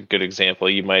Stalker's a good example.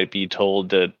 You might be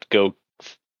told to go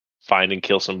find and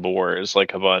kill some boars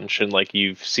like a bunch, and like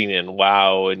you've seen it in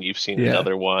WoW and you've seen it in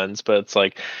other ones, but it's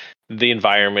like the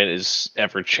environment is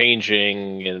ever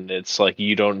changing and it's like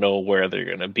you don't know where they're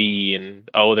going to be, and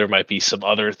there might be some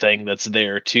other thing that's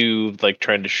there too, like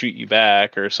trying to shoot you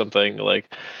back or something.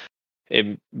 Like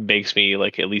it makes me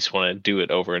like at least want to do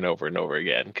it over and over and over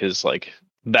again, because like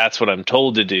that's what I'm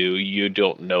told to do. You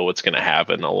don't know what's going to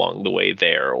happen along the way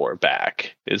there or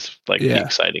back is like the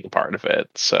exciting part of it.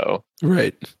 So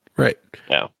right.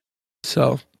 Yeah.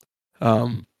 So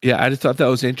I just thought that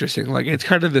was interesting. Like, it's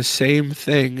kind of the same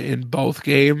thing in both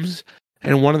games.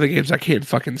 And one of the games I can't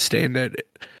fucking stand it.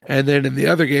 And then in the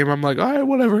other game, I'm like, all right,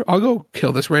 whatever. I'll go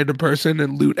kill this random person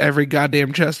and loot every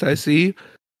goddamn chest I see.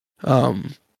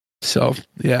 So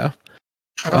yeah.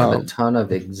 I don't have a ton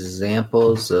of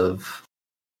examples of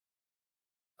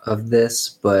this,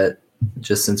 but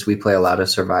just since we play a lot of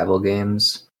survival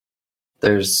games,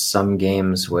 there's some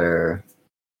games where,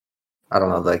 I don't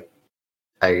know, like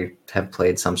I have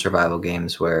played some survival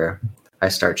games where I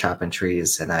start chopping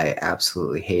trees and I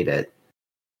absolutely hate it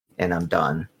and I'm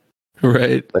done.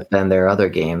 Right. But then there are other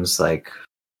games like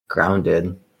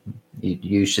Grounded.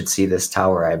 You should see this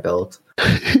tower I built.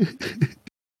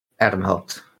 Adam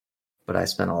helped, but I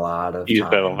spent a lot of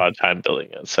time building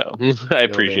it, so I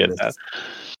appreciate that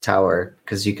tower,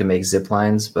 because you can make zip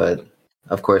lines, but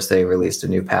of course they released a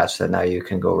new patch that now you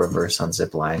can go reverse on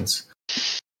zip lines,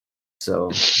 so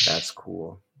that's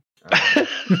cool.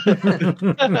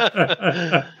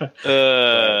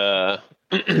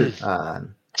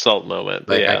 Salt moment.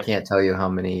 Like, I can't tell you how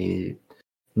many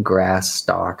grass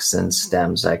stalks and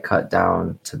stems I cut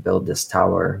down to build this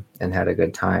tower and had a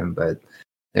good time, but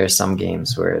there's some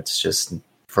games where it's just,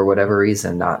 for whatever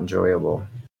reason, not enjoyable.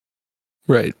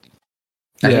 Right.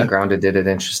 I think Grounded did it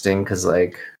interesting because,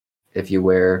 like, if you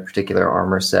wear a particular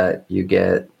armor set, you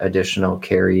get additional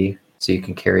carry. So you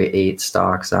can carry 8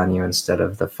 stalks on you instead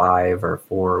of the 5 or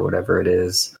 4 or whatever it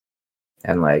is.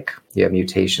 And, like, you have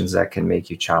mutations that can make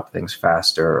you chop things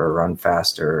faster or run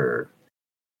faster.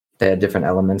 They had different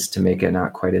elements to make it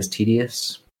not quite as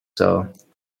tedious. So,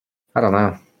 I don't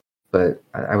know. But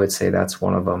I would say that's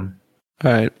one of them.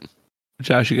 All right.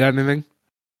 Josh, you got anything?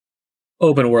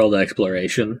 Open world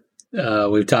exploration.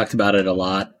 We've talked about it a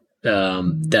lot,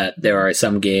 that there are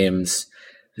some games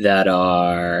that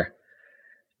are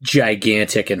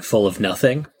gigantic and full of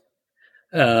nothing,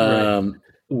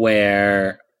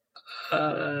 where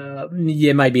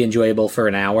it might be enjoyable for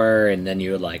an hour, and then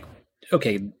you're like,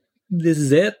 okay, this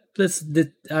is it?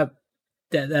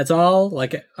 That's all?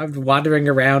 Like, I'm wandering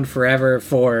around forever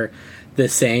for the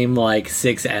same, like,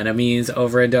 6 enemies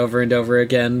over and over and over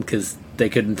again because they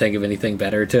couldn't think of anything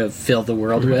better to fill the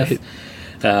world with.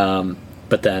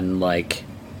 But then, like,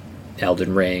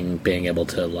 Elden Ring, being able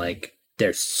to, like,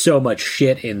 there's so much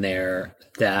shit in there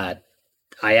that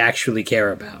I actually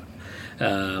care about.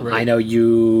 I know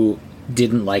you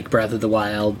didn't like Breath of the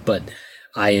Wild, but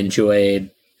I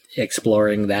enjoyed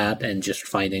exploring that and just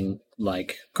finding,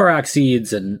 like, Korok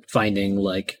seeds and finding,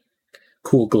 like,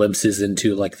 cool glimpses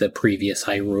into, like, the previous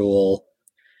Hyrule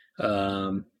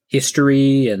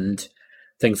history and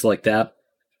things like that.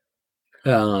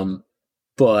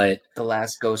 But The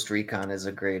last Ghost Recon is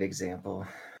a great example.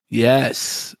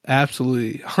 Yes,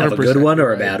 absolutely. 100%. Have a good one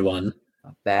or a bad one?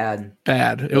 Bad.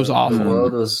 It was awful. The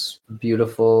world was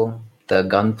beautiful. The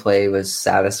gunplay was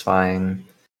satisfying.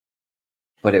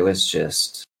 but it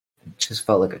just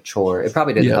felt like a chore. It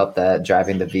probably didn't help that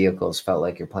driving the vehicles felt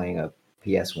like you're playing a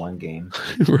PS1 game.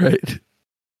 Right.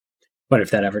 What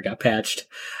if that ever got patched?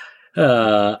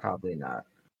 Probably not.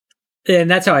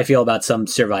 And that's how I feel about some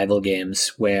survival games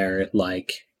where,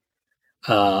 like,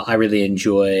 I really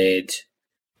enjoyed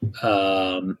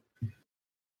the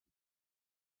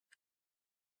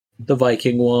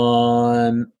Viking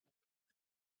one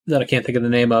that I can't think of the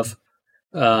name of.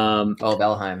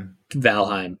 Valheim.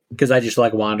 Valheim. Because I just,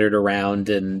 like, wandered around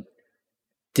and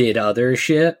did other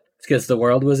shit because the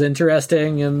world was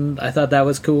interesting and I thought that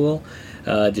was cool.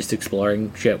 Just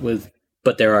exploring shit with...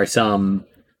 But there are some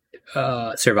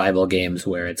survival games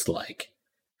where it's like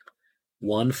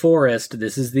one forest,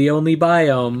 this is the only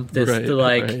biome,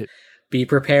 be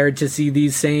prepared to see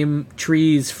these same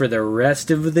trees for the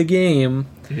rest of the game.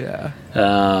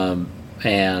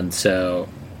 And so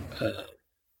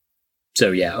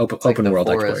yeah, open world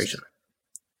exploration.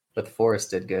 But the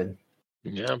forest did good.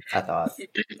 I thought.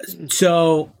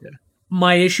 So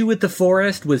my issue with the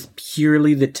forest was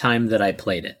purely the time that I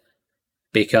played it,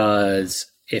 because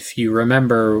if you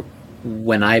remember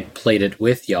when I played it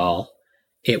with y'all,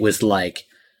 it was like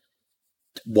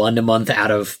 1 month out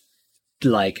of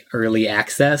like early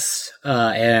access,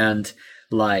 and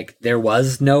like there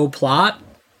was no plot.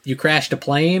 You crashed a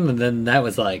plane, and then that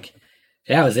was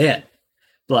it.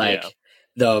 Like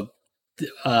the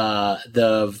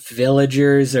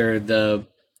villagers or the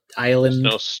island,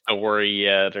 there's no story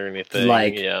yet or anything.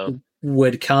 Like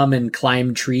would come and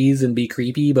climb trees and be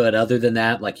creepy, but other than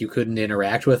that, like, you couldn't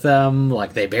interact with them.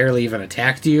 Like, they barely even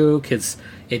attacked you because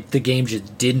the game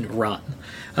just didn't run.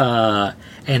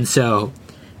 And so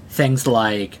things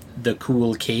like the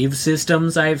cool cave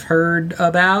systems I've heard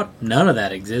about, none of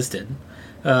that existed.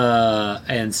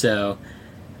 And so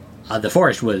the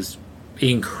forest was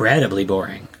incredibly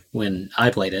boring when I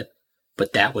played it,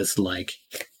 but that was like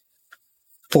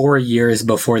 4 years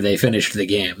before they finished the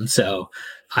game, so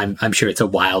I'm sure it's a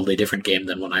wildly different game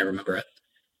than when I remember it.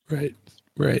 Right.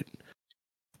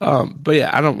 But yeah,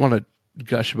 I don't want to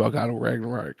gush about God of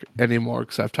Ragnarok anymore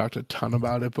because I've talked a ton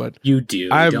about it. But you do,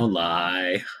 don't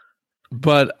lie.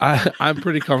 But I'm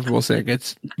pretty comfortable saying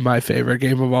it's my favorite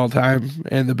game of all time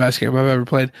and the best game I've ever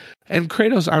played. And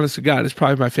Kratos, honest to God, is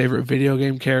probably my favorite video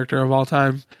game character of all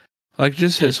time. Like,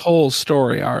 just his whole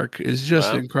story arc is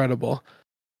just incredible.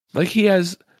 Like, he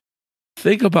has...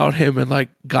 Think about him in, like,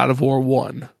 God of War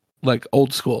 1. Like,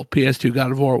 old school, PS2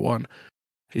 God of War 1.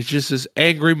 He's just this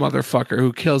angry motherfucker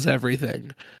who kills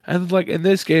everything. And, like, in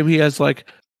this game, he has, like,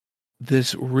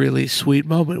 this really sweet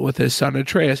moment with his son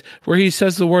Atreus where he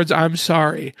says the words, "I'm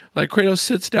sorry." Like, Kratos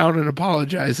sits down and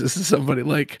apologizes to somebody.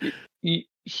 Like,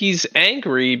 he's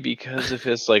angry because of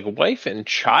his, like, wife and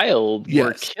child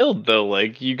were killed, though.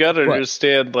 Like, you gotta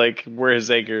understand, like, where his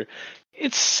anger...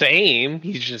 It's same.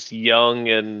 He's just young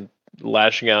and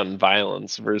lashing out in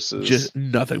violence versus just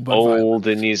nothing but old, violence.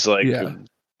 And he's like,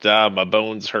 my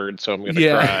bones hurt, so I'm gonna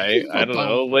cry. I don't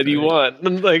know. What do you want?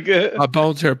 Like, my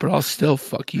bones hurt, but I'll still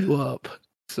fuck you up.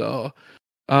 So,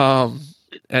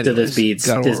 anyways,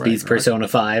 so this beats Persona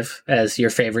 5 as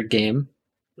your favorite game.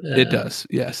 It does,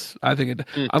 yes. I think it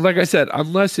does. Like I said,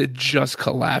 unless it just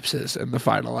collapses in the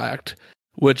final act,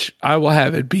 which I will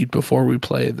have it beat before we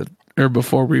play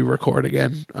before we record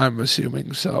again, I'm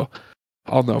assuming. So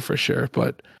I'll know for sure.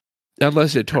 But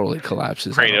unless it totally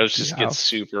collapses, Kratos just gets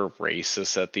super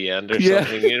racist at the end or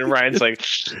something. And Ryan's like,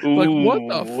 ooh, like, what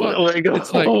the fuck? Like,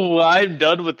 it's like, I'm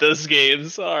done with this game.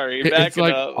 Sorry. It's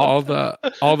like up. all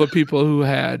the people who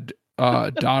had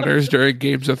daughters during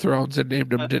Games of Thrones and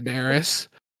named them Daenerys.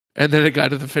 And then it got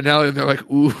to the finale and they're like,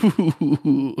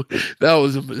 ooh, that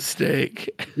was a mistake.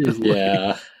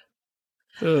 Yeah.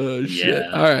 Oh,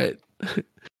 shit. All right.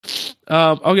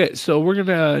 Okay, so we're going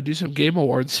to do some Game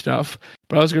Awards stuff.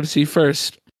 But I was going to see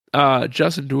first,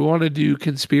 Justin, do we want to do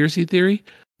conspiracy theory?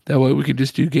 That way we can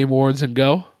just do Game Awards and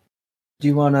go? Do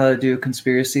you want to do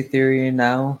conspiracy theory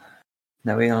now?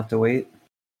 That way you don't have to wait?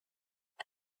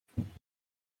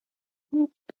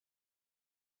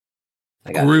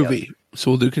 Groovy.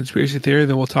 So we'll do conspiracy theory,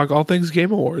 then we'll talk all things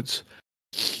Game Awards.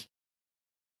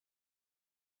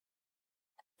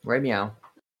 Right meow.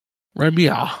 Right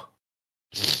meow.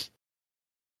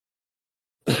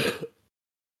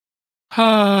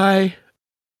 Hi.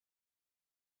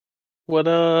 What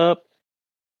up?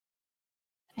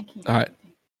 All right.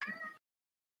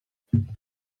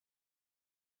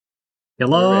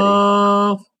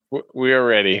 Hello. We are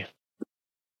ready.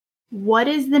 What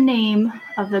is the name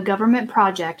of the government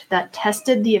project that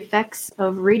tested the effects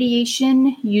of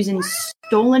radiation using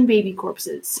stolen baby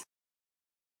corpses?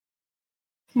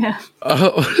 Yeah.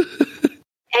 Oh.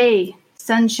 A.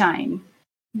 Sunshine.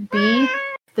 B,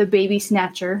 The Baby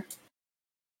Snatcher,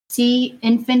 C,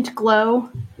 Infant Glow,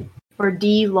 or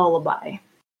D, Lullaby?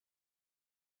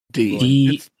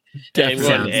 D. Definitely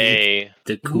Sounds A.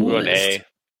 The coolest.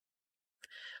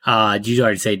 Did you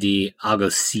already say D? I'll go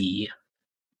C.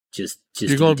 Just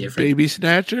You're going different. Baby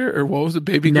Snatcher, or what was it?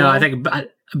 Baby Glow? No, I think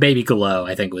Baby Glow,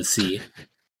 I think was C.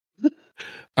 All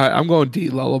right, I'm going D,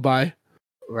 Lullaby.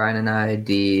 Ryan and I,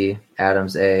 D.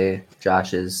 Adam's A.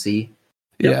 Josh is C.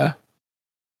 Yep. Yeah.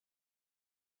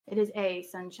 It is A,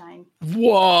 Sunshine.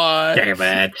 What? Damn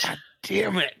it. God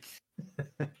damn it.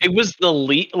 It was the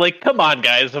least, like, come on,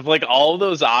 guys. Of, like, all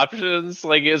those options,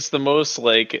 like, it's the most,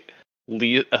 like,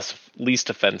 least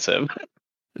offensive.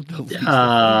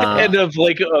 And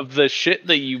of the shit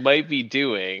that you might be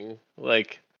doing,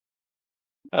 like,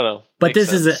 I don't know. But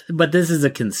this is a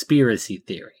conspiracy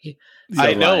theory. So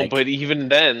I know, but even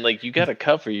then, like, you got to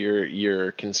cover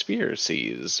your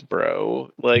conspiracies,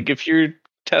 bro. Like, if you're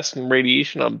testing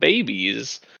radiation on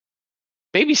babies,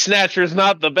 Baby Snatcher is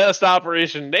not the best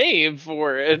operation name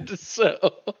for it.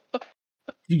 So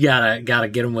you gotta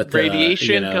get them with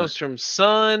radiation comes from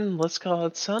sun. Let's call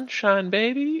it sunshine,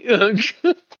 baby.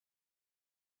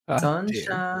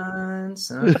 Sunshine.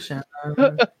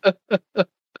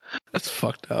 That's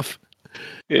fucked up.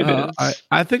 It is.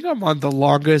 I think I'm on the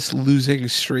longest losing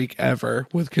streak ever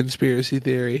with conspiracy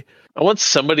theory. I want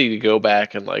somebody to go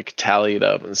back and like tally it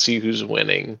up and see who's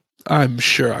winning. I'm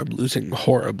sure I'm losing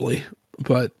horribly,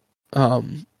 but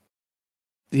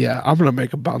yeah, I'm gonna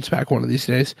make a bounce back one of these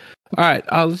days. All right,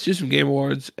 let's do some Game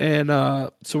Awards, and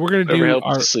so we're gonna do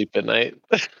our sleep at night.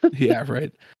 Yeah,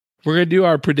 right. We're going to do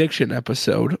our prediction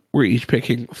episode. We're each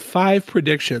picking 5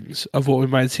 predictions of what we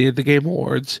might see at the Game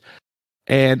Awards.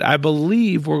 And I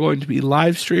believe we're going to be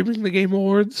live streaming the Game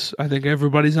Awards. I think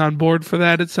everybody's on board for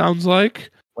that, it sounds like.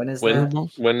 When is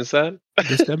that?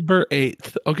 December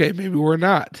 8th. Okay, maybe we're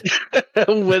not.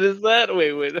 When is that?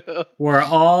 Wait. We're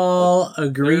all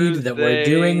agreed Thursday. That we're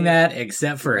doing that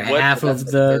except for half of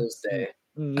the... Thursday.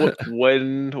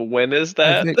 When is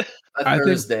that?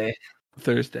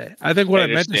 Thursday. I think what I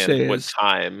meant to say what is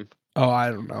time. Oh, I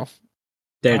don't know.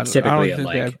 They're typically at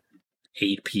like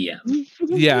 8 p.m.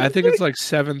 Yeah, I think it's like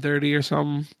 7:30 or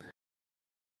something.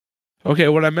 Okay,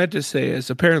 what I meant to say is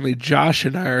apparently Josh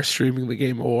and I are streaming the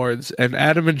Game Awards, and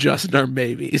Adam and Justin are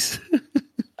maybes.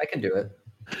 I can do it.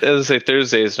 As I say,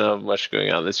 Thursdays don't have much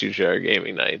going on. That's usually our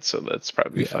gaming night, so that's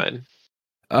probably fine.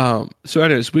 So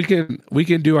anyways, we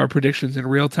can do our predictions in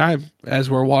real time as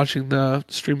we're watching the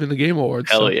streaming the Game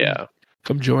Awards. Hell yeah.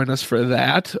 Come join us for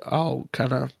that. I'll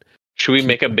kind of... Should we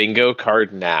make a bingo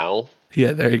card now?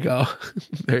 Yeah, there you go.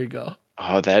 There you go.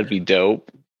 Oh, that'd be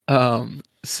dope.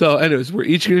 So anyways, we're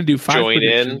each going to do 5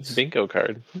 predictions. Join in bingo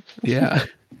card. Yeah.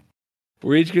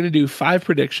 We're each going to do 5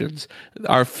 predictions.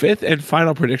 Our 5th and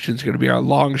final prediction is going to be our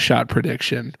long shot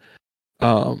prediction.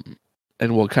 And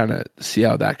we'll kind of see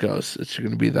how that goes. It's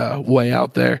going to be the way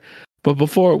out there. But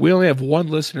before, we only have one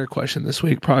listener question this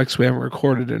week, probably because we haven't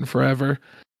recorded in forever.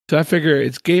 So I figure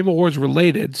it's Game Awards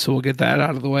related, so we'll get that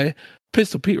out of the way.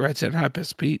 Pistol Pete writes in. Hi,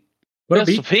 Pistol Pete.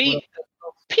 Pistol Pete.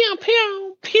 Pew,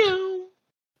 pew, pew.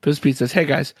 Pistol Pete says, hey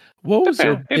guys, what was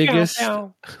your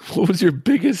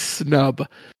biggest snub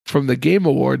from the Game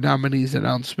Award nominees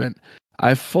announcement?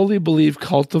 I fully believe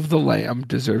Cult of the Lamb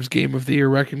deserves Game of the Year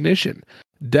recognition.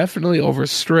 Definitely over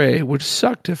Stray, which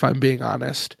sucked if I'm being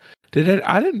honest.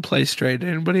 I didn't play Stray. Did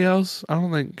anybody else? I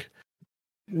don't think.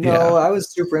 No, I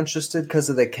was super interested because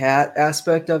of the cat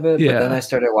aspect of it. Yeah. But then I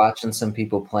started watching some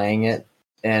people playing it,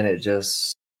 and it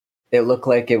looked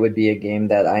like it would be a game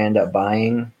that I end up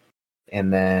buying.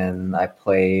 And then I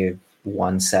play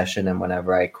one session, and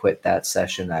whenever I quit that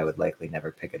session, I would likely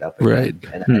never pick it up again. Right.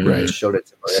 And I showed it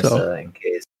to Marissa in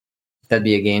case that'd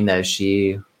be a game that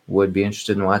she would be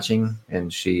interested in watching,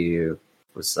 and she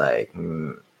was like,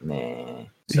 "Meh."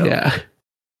 So. Yeah.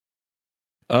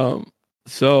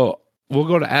 So we'll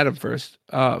go to Adam first.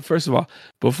 First of all,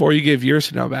 before you give your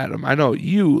snub, Adam, I know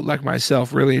you, like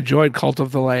myself, really enjoyed Cult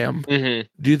of the Lamb. Mm-hmm.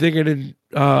 Do you think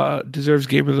it deserves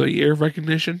Game of the Year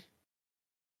recognition?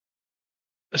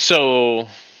 So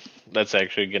that's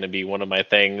actually going to be one of my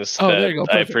things that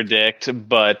I predict.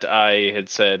 But I had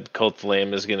said Cult of the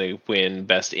Lamb is going to win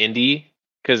Best Indie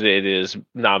because it is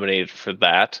nominated for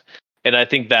that. And I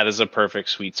think that is a perfect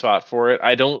sweet spot for it.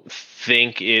 I don't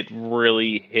think it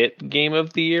really hit Game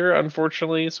of the Year,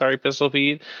 unfortunately. Sorry, Pistol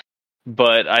Pete.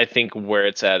 But I think where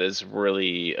it's at is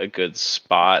really a good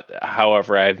spot.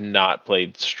 However, I have not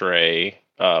played Stray.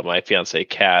 My fiance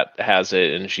Kat has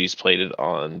it, and she's played it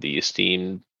on the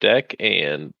Steam Deck,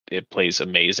 and it plays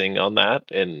amazing on that.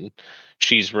 And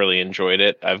she's really enjoyed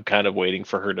it. I'm kind of waiting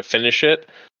for her to finish it.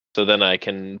 so then I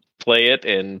can play it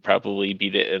and probably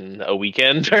beat it in a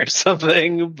weekend or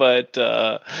something. But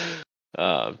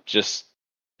just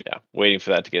waiting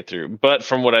for that to get through. But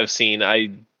from what I've seen,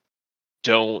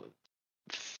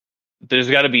 there's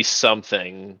got to be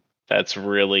something that's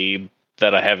really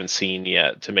that I haven't seen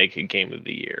yet to make a Game of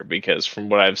the Year, because from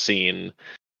what I've seen,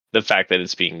 the fact that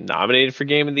it's being nominated for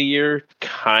Game of the Year,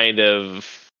 I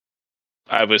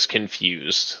was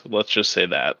confused. Let's just say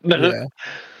that.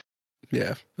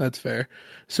 Yeah, that's fair.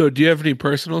 So do you have any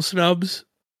personal snubs?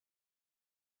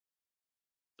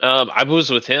 I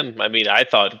was with him. I mean, I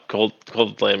thought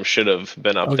Cold Lamb should have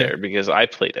been up there because I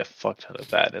played a fuck ton of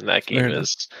that, and that game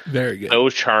is very good, so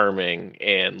charming,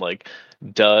 and like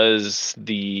does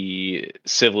the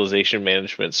civilization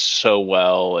management so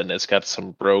well, and it's got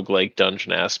some roguelike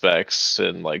dungeon aspects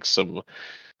and like some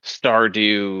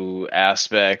Stardew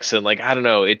aspects, and like I don't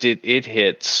know, it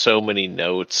hit so many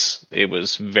notes. It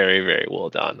was very, very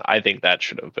well done. I think that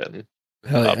should have been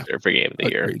up there for Game of the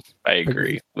Year. I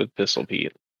agree with Pistol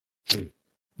Pete.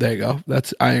 There you go.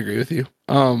 I agree with you.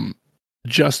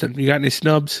 Justin, you got any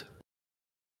snubs?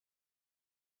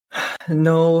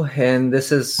 No, and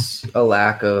this is a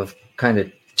lack of kind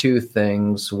of two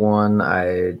things. One,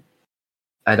 I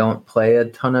don't play a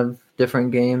ton of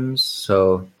different games,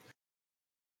 so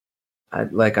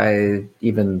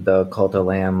even the Cult of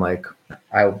Lamb, like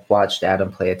I watched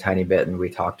Adam play a tiny bit and we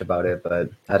talked about it,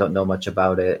 but I don't know much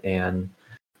about it, and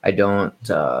I don't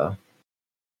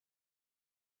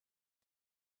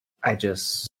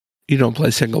you don't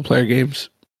play single player games?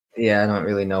 Yeah, I don't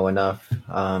really know enough.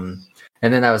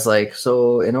 And then I was like,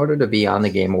 so in order to be on the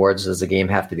Game Awards, does the game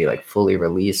have to be like fully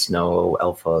released? No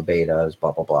alpha, betas,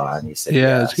 blah blah blah. And he said,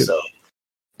 yeah, that's good. So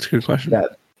that's a good question.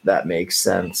 That makes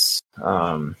sense.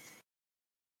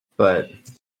 But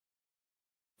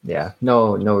yeah,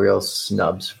 no real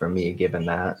snubs for me given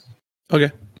that.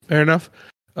 Okay, fair enough.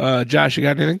 Josh, you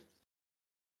got anything?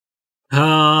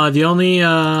 The only,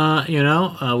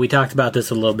 we talked about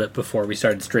this a little bit before we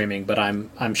started streaming, but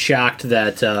I'm shocked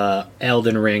that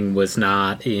Elden Ring was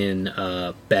not in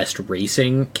best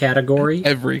racing category.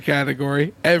 Every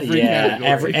category. Every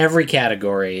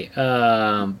category.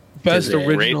 Best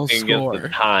original score. The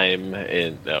time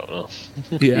in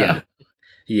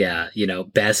Yeah,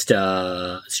 best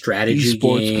strategy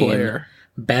esports game, player,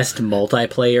 best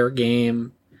multiplayer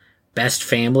game. Best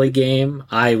family game,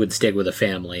 I would stick with a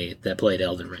family that played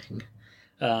Elden Ring.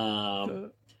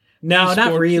 No,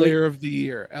 not really. Player of the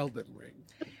Year, Elden Ring.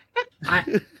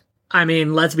 I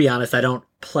mean, let's be honest. I don't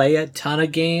play a ton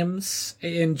of games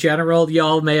in general.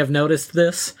 Y'all may have noticed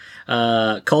this.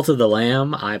 Cult of the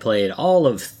Lamb, I played all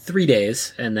of 3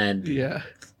 days and then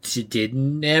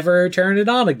didn't ever turn it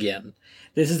on again.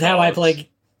 This is how I play.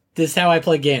 This is how I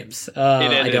play games. It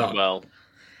ended well.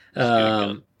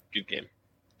 Good game.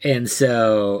 And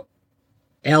so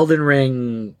Elden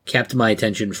Ring kept my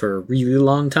attention for a really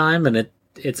long time, and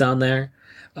it's on there.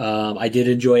 I did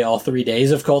enjoy all 3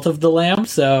 days of Cult of the Lamb,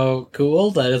 so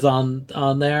cool. That is on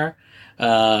there.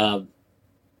 The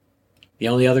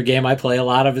only other game I play a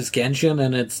lot of is Genshin,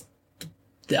 and it's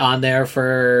on there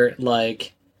for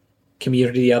like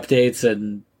community updates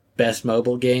and best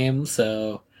mobile game.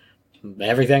 So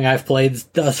everything I've played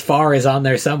thus far is on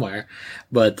there somewhere.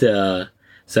 But so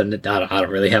I don't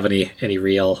really have any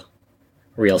real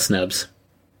snubs.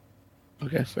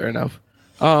 Okay, fair enough.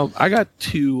 I got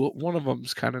two. One of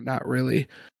them's kind of not really.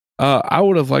 I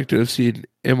would have liked to have seen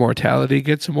Immortality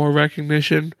get some more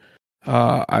recognition.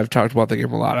 I've talked about the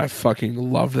game a lot. I fucking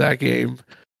loved that game.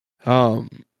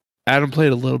 Adam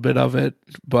played a little bit of it,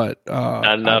 but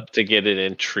not enough to get it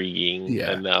intriguing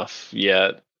enough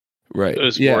yet. Right. It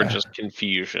was more just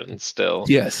confusion still.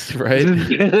 Yes, right.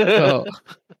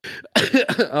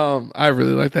 I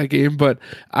really like that game, but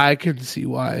I can see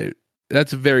why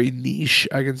that's very niche.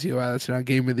 I can see why that's not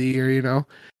Game of the Year,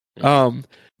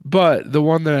 But the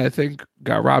one that I think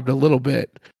got robbed a little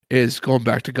bit is going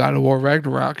back to God of War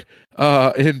Ragnarok.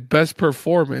 In best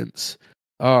performance,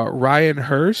 Ryan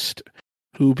Hurst,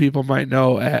 who people might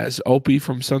know as Opie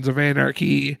from Sons of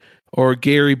Anarchy, or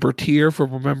Gary Bertier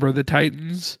from Remember the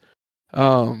Titans.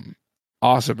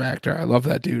 Awesome actor. I love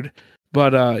that dude.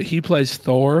 But he plays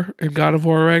Thor in God of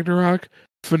War Ragnarok.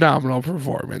 Phenomenal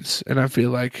performance. And I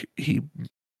feel like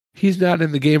he's not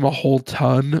in the game a whole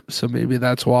ton, so maybe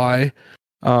that's why.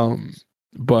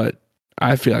 But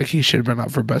I feel like he should have been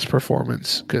up for best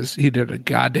performance because he did a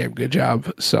goddamn good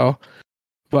job. So,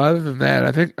 but other than that,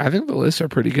 I think the lists are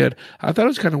pretty good. I thought it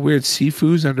was kind of weird.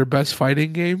 Sifu's under best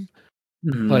fighting game.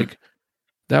 Mm-hmm. Like,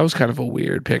 that was kind of a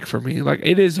weird pick for me. Like,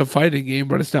 it is a fighting game,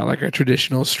 but it's not like a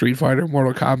traditional Street Fighter,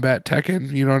 Mortal Kombat,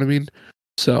 Tekken. You know what I mean?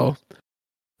 So,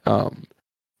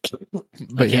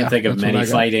 I can't think of many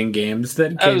fighting games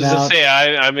that came out. I was to say,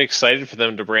 I'm excited for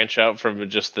them to branch out from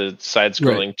just the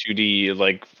side-scrolling 2D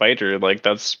like fighter. Like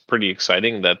that's pretty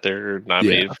exciting that they're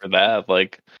nominated for that.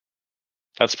 Like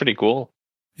that's pretty cool.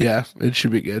 Yeah, it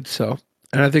should be good. So,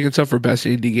 and I think it's up for best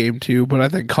indie game too. But I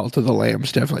think Cult of the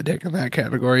Lamb's definitely taking that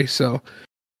category. So,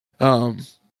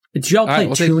 did y'all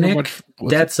play Tunic?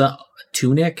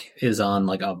 Tunic is on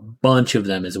like a bunch of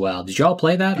them as well. Did y'all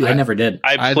play that? Yeah. I never did.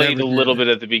 I played a little bit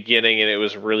at the beginning and it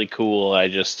was really cool. I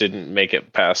just didn't make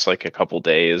it past like a couple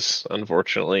days,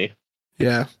 unfortunately.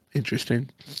 Yeah, interesting.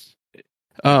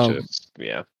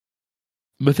 Yeah.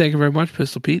 But thank you very much,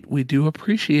 Pistol Pete. We do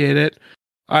appreciate it.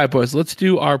 All right, boys, let's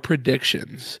do our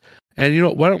predictions. And you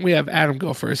know, why don't we have Adam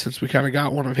go first since we kind of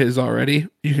got one of his already?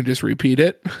 You can just repeat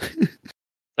it.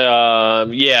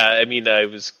 Yeah, I mean, I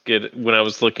was good when I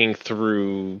was looking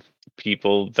through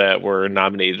people that were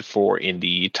nominated for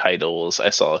indie titles. I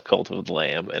saw Cult of the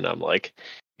Lamb, and I'm like,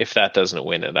 if that doesn't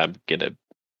win it, I'm gonna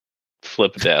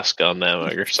flip desk on them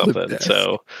or something.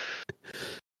 So,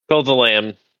 Cult of the Lamb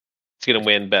is gonna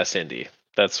win best indie.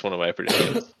 That's one of my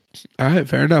predictions. All right,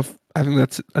 fair enough. I think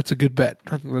that's a good bet.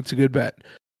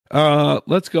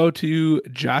 Let's go to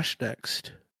Josh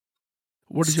next.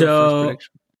 What is your first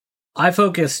prediction? I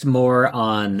focused more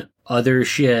on other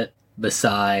shit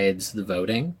besides the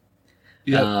voting.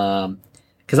 Yeah.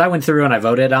 Because I went through and I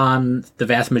voted on the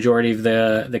vast majority of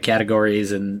the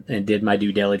categories and did my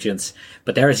due diligence.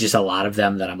 But there is just a lot of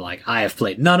them that I'm like, I have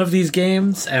played none of these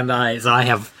games. And I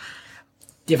have,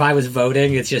 if I was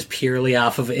voting, it's just purely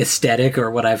off of aesthetic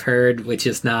or what I've heard, which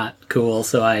is not cool.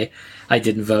 So I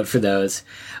didn't vote for those.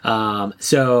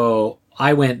 So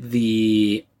I went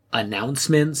the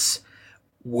announcements,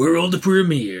 world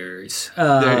premieres.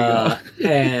 There you go.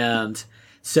 And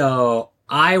so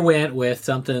I went with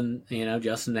something,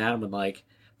 Justin and Adam would like.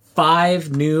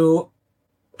 5 new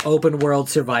open world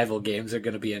survival games are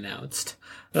going to be announced.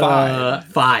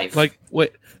 5. Like,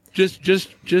 wait, just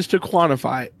to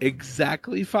quantify,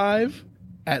 exactly 5?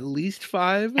 At least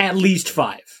 5? At least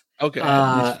 5. Okay.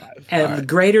 At least 5. And right.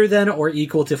 Greater than or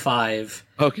equal to 5.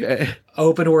 Okay.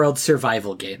 Open world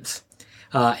survival games.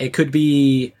 It could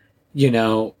be,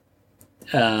 it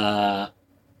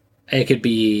could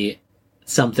be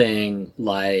something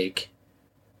like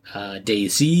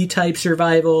DayZ type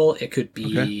survival. It could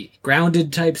be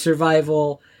grounded type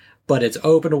survival, but it's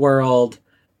open world,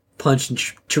 punching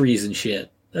trees and shit.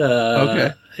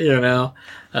 So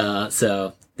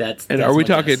that's. And are we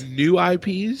talking new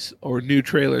IPs or new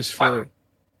trailers for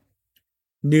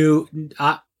new?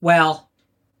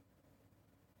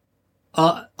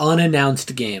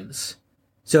 Unannounced games.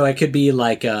 So it could be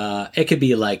like a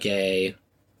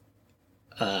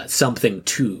something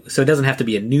 2. So it doesn't have to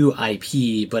be a new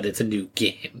IP, but it's a new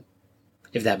game,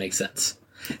 if that makes sense.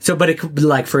 So, but it could be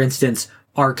like, for instance,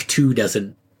 Ark 2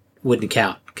 wouldn't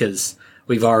count because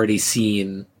we've already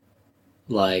seen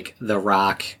like The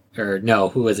Rock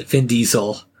Vin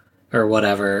Diesel or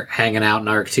whatever hanging out in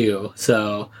Ark 2.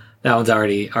 So that one's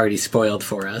already spoiled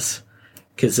for us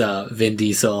because Vin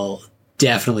Diesel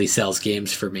definitely sells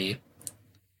games for me.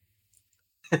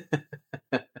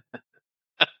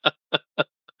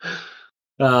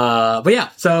 But yeah,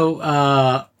 so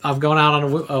I'm going out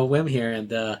on a whim here,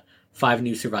 and 5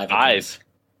 new survival games.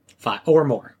 5 or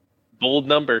more. Bold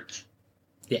number.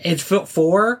 Yeah, it's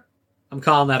 4. I'm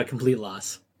calling that a complete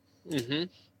loss. Mm-hmm.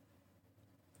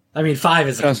 I mean, 5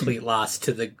 is a complete loss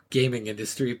to the gaming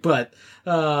industry, but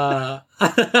but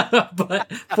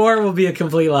 4 will be a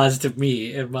complete loss to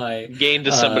me in my gain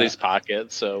to somebody's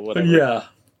pocket. So whatever. Yeah.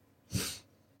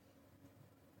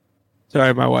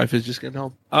 Sorry, my wife is just getting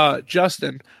home.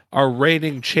 Justin, our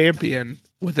reigning champion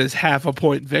with his half a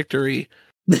point victory.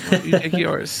 What do you think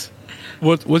yours?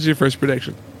 What's your first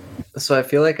prediction? So I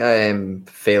feel like I'm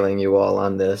failing you all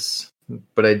on this,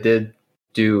 but I did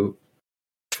do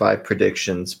 5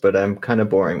 predictions, but I'm kind of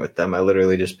boring with them. I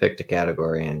literally just picked a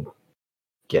category and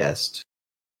guessed.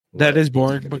 That is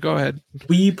boring, but go ahead.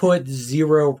 We put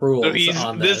 0 rules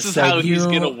on this. This is how he's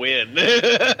going to win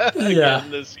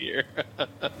this year.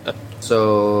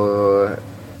 So,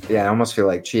 yeah, I almost feel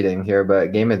like cheating here,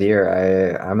 but Game of the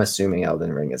Year, I'm assuming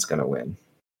Elden Ring is going to win.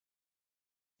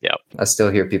 Yep. I still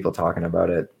hear people talking about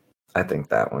it. I think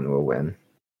that one will win.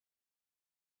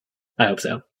 I hope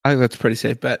so. I think that's a pretty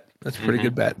safe bet. That's a pretty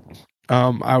good bet.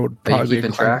 I would probably be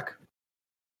keeping track.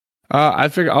 I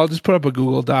figure I'll just put up a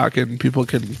Google Doc and people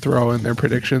can throw in their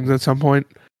predictions at some point.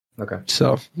 Okay.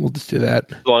 So we'll just do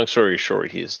that. Long story short,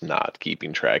 he's not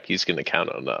keeping track. He's going to count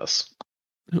on us.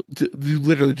 You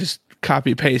literally just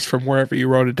copy paste from wherever you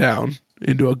wrote it down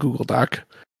into a Google Doc.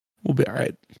 We'll be all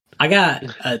right. I got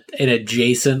an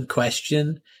adjacent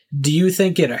question. Do you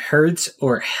think it hurts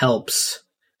or helps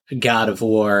God of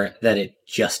War that it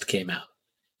just came out?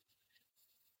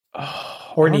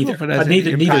 Or neither?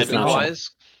 Neither is an option. It's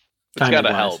got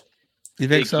to help. You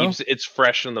think so? It's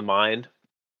fresh in the mind.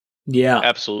 Yeah,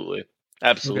 absolutely.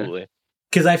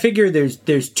 Because I figure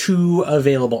there's two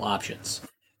available options.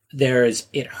 There's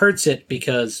it hurts it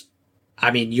because,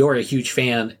 I mean, you're a huge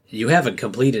fan. You haven't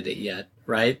completed it yet,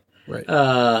 right? Right.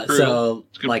 So,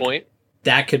 good point.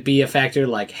 That could be a factor.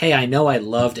 Like, hey, I know I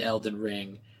loved Elden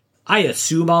Ring. I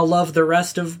assume I'll love the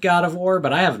rest of God of War,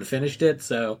 but I haven't finished it.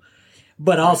 So,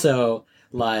 but also,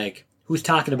 like, who's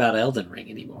talking about Elden Ring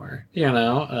anymore? You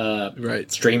know,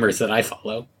 streamers that I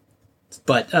follow.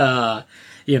 But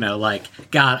you know, like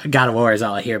God of War is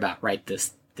all I hear about right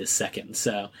this second.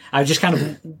 So I was just kind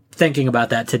of thinking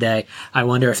about that today. I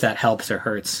wonder if that helps or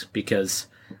hurts because,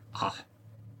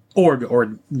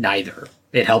 or neither.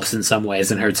 It helps in some ways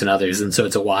and hurts in others, and so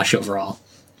it's a wash overall.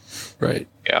 Right.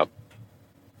 Yeah.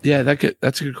 Yeah,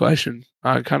 that's a good question.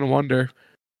 I kind of wonder,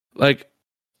 like,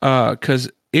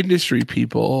 because industry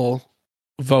people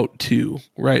vote too,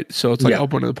 right? So it's like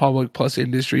open to the public plus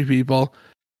industry people.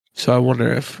 So I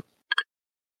wonder if,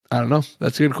 I don't know.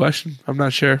 That's a good question. I'm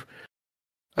not sure.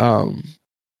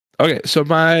 Okay, so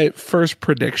my first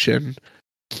prediction,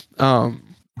 I'm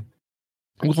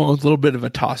going with a little bit of a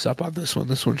toss-up on this one.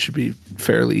 This one should be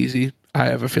fairly easy. I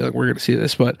have a feeling we're going to see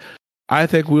this, but I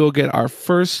think we'll get our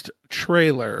first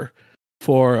trailer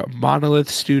for Monolith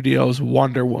Studios'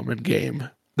 Wonder Woman game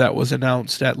that was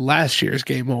announced at last year's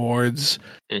Game Awards.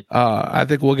 I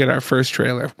think we'll get our first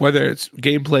trailer, whether it's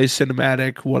gameplay,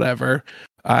 cinematic, whatever.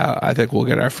 I think we'll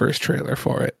get our first trailer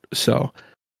for it. So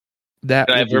that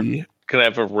can I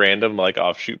have a random like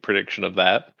offshoot prediction of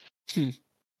that?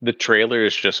 The trailer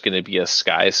is just going to be a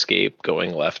skyscape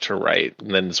going left to right,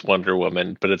 and then it's Wonder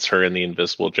Woman, but it's her in the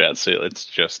invisible jet suit. It's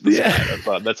just the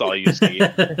sky. That's all you see.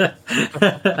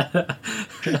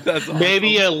 That's awesome.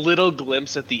 Maybe a little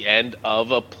glimpse at the end of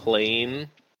a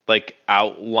plane, like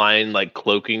outline, like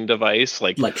cloaking device,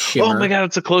 like shimmer. Oh my god,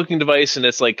 it's a cloaking device, and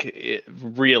it's like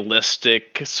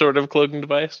realistic sort of cloaking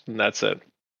device, and that's it.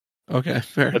 Okay,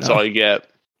 fair enough. That's all you get.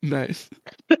 Nice.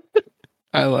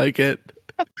 I like it.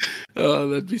 Oh,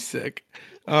 that'd be sick.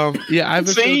 Yeah, I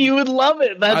see, you would love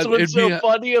it. That's what's so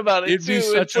funny about it. It'd be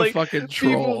such a fucking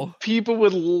troll. People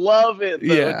would love it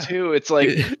though too. It's like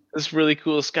this really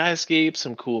cool skyscape,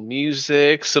 some cool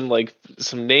music, some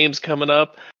names coming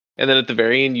up, and then at the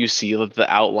very end you see the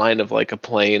outline of like a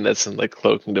plane that's in like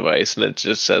cloaking device, and it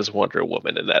just says Wonder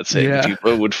Woman, and that's it. Yeah.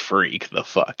 People would freak the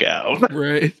fuck out.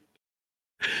 Right.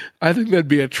 I think that'd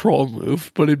be a troll move,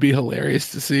 but it'd be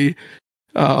hilarious to see.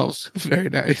 Oh, very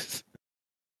nice.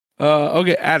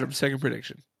 Okay, Adam, second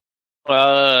prediction.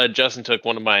 Justin took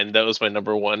one of mine. That was my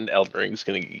number one. Elden Ring's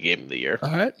going to get Game of the Year. All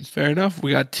right, fair enough.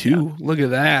 We got two. Yeah. Look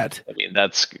at that. I mean,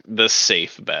 that's the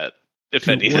safe bet, if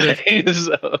anything.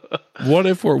 What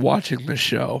if we're watching the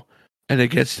show and it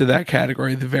gets to that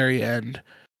category at the very end,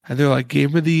 and they're like,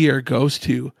 Game of the Year goes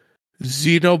to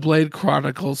Xenoblade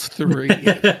Chronicles 3.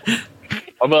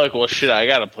 I'm like, well, shit, I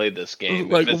gotta play this game.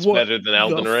 Like, if it's better than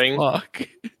Elden Ring. Fuck?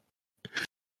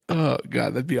 Oh,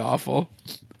 God, that'd be awful.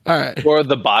 All right. Or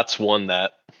the bots won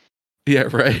that. Yeah,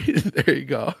 right. There you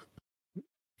go.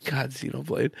 God,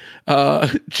 Xenoblade.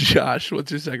 Josh, what's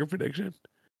your second prediction?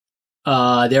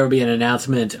 There will be an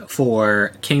announcement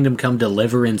for Kingdom Come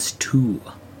Deliverance 2.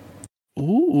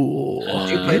 Ooh.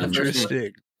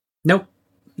 Interesting.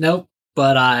 Nope.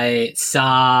 But I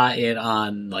saw it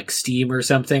on like Steam or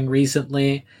something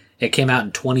recently. It came out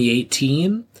in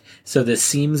 2018. So this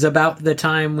seems about the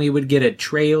time we would get a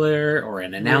trailer or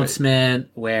an announcement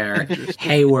where,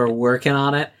 hey, we're working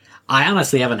on it. I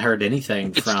honestly haven't heard anything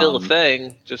it's still a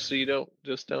thing, just so you don't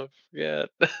forget.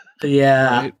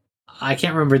 Yeah. Right. I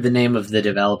can't remember the name of the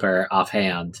developer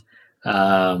offhand.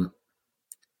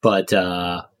 But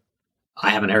I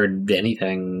haven't heard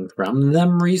anything from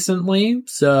them recently,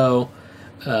 so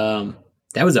that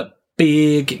was a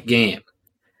big game.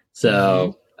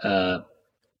 So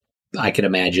I could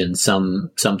imagine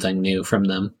something new from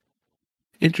them.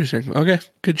 Interesting. Okay,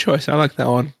 good choice. I like that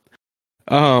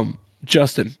one.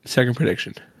 Justin, second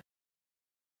prediction.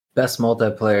 Best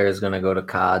multiplayer is going to go to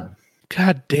COD.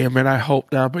 God damn it! I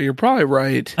hope not, but you're probably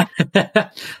right.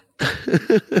 What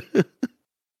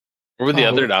were the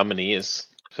other nominees?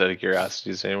 Out of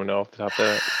curiosity, does anyone know off the top of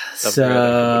that?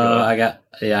 So I got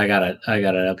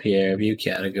it up here. View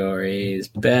categories.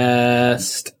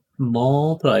 Best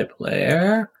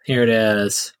multiplayer. Here it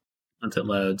is. Once it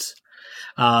loads.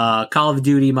 Call of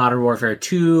Duty Modern Warfare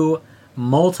 2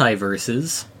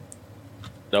 Multiverses.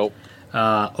 Nope.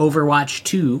 Overwatch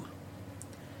 2.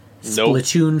 Nope.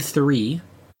 Splatoon 3.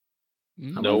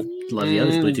 Nope. Love the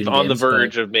other Splatoon On games, the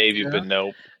verge of maybe, but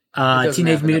nope.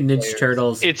 Teenage Mutant Ninja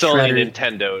Turtles. It's only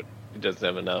Nintendo. It doesn't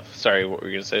have enough. Sorry, what were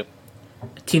you going to say?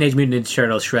 Teenage Mutant Ninja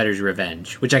Turtles Shredder's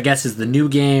Revenge, which I guess is the new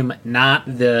game, not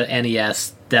the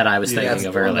NES that I was thinking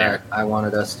of earlier. I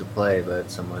wanted us to play,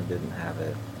 but someone didn't have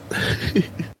it.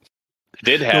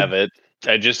 Did have it.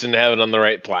 I just didn't have it on the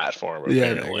right platform,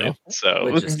 apparently. Yeah,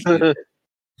 so,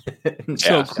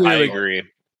 so clearly, I agree.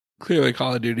 Clearly,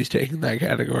 Call of Duty's taking that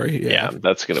category. Yeah,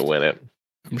 that's going to win it.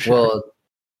 I'm sure. Well,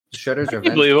 Shredder's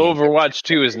Revenge. I believe Overwatch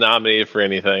 2 is nominated for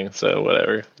anything, so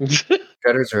whatever.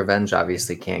 Shredder's Revenge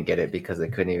obviously can't get it because they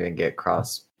couldn't even get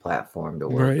cross-platform to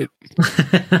work. Right.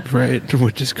 Right,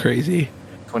 which is crazy.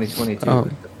 2022,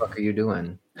 what the fuck are you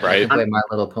doing? Right. Play My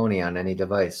Little Pony on any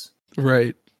device.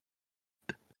 Right.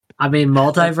 I mean,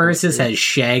 Multiverses has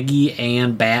Shaggy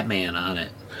and Batman on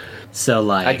it. So,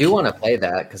 like... I do want to play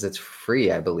that because it's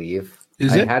free, I believe.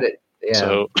 Is I it? had it, yeah.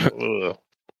 So,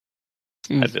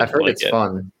 I've heard it's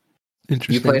fun.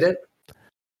 Interesting. You played it?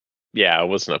 Yeah, I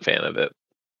wasn't a fan of it.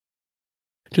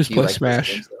 Just play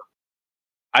Smash. Games,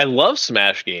 I love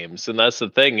Smash games, and that's the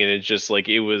thing. And it's just like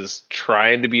it was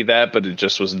trying to be that, but it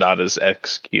just was not as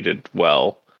executed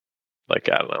well. Like,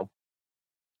 I don't know.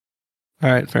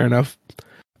 All right, fair enough.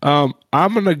 I'm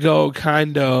gonna go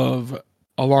kind of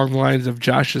along the lines of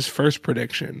Josh's first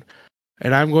prediction,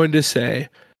 and I'm going to say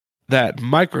that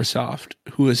Microsoft,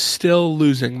 who is still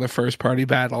losing the first-party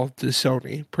battle to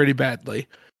Sony pretty badly,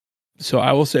 so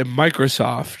I will say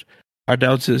Microsoft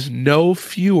announces no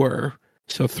fewer,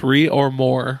 so 3 or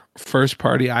more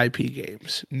first-party IP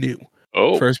games, new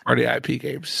first-party IP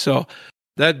games. So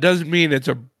that doesn't mean it's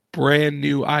a brand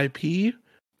new IP.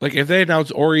 Like, if they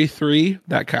announce Ori 3,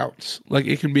 that counts. Like,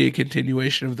 it can be a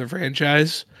continuation of the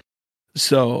franchise.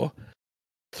 So,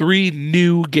 3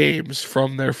 new games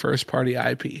from their first-party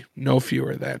IP. No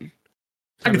fewer than.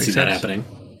 I can see that happening.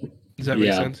 Does that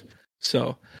make sense?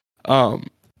 So,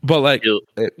 but like...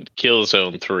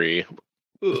 Killzone 3.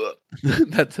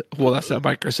 that's not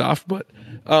Microsoft, but...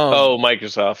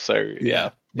 Microsoft, sorry. Yeah.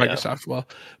 Microsoft, well.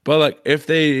 But like, if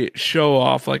they show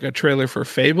off like a trailer for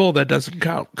Fable, that doesn't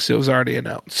count because it was already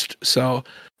announced. So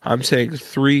I'm saying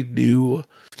 3 new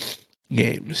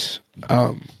games.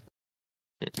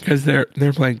 Because they're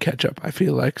playing catch up, I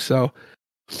feel like. So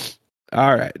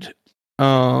all right.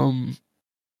 Well,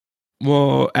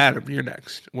 Adam, you're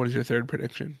next. What is your third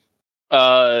prediction?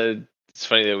 It's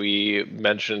funny that we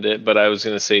mentioned it, but I was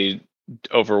gonna say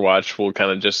Overwatch will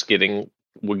kind of just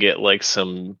we'll get like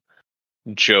some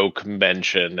joke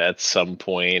mention at some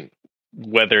point,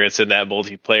 whether it's in that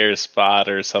multiplayer spot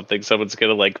or something. Someone's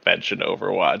gonna like mention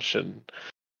Overwatch and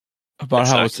about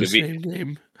how it's the same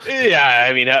game. Yeah,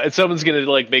 I mean, someone's gonna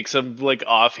like make some like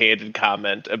offhanded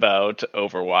comment about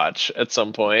Overwatch at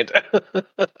some point.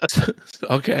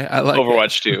 Okay, I like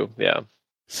Overwatch 2. Yeah.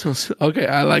 So okay,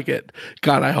 I like it.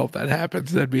 God, I hope that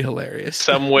happens. That'd be hilarious.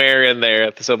 Somewhere in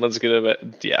there, someone's gonna.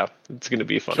 Yeah, it's gonna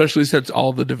be fun. Especially since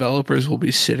all the developers will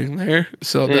be sitting there,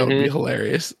 so that would be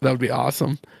hilarious. That would be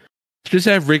awesome. Just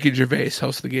have Ricky Gervais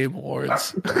host the Game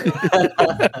Awards.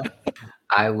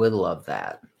 I would love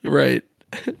that. Right.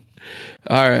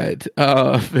 All right.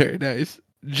 Very nice.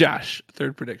 Josh,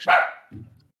 third prediction.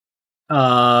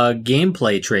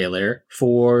 Gameplay trailer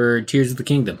for Tears of the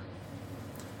Kingdom.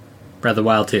 Breath of the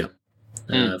Wild 2.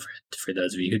 For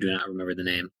those of you who do not remember the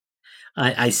name.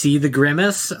 I see the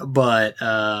grimace, but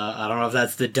I don't know if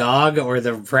that's the dog or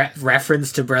the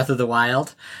reference to Breath of the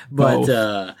Wild.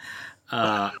 But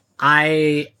I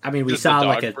mean, we saw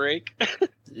like a break.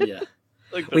 Yeah,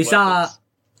 like we saw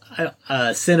a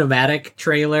cinematic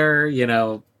trailer,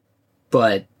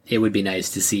 but it would be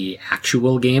nice to see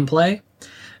actual gameplay.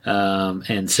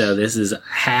 And so this is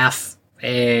half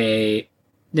a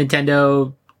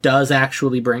Nintendo does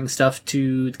actually bring stuff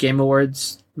to the Game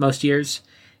Awards most years,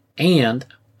 and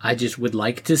I just would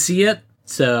like to see it.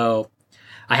 So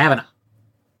I have an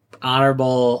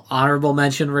honorable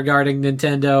mention regarding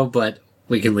Nintendo, but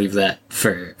we can leave that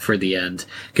for the end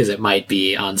because it might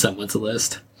be on someone's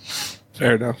list.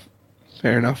 Fair enough.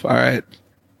 All right.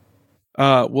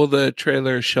 Will the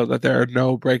trailer show that there are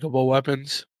no breakable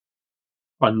weapons?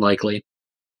 Unlikely.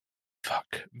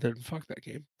 Fuck. Then fuck that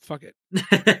game. Fuck it.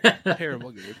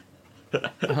 Terrible game.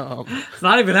 It's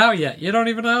not even out yet. You don't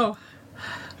even know.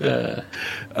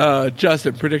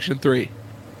 Justin, prediction 3.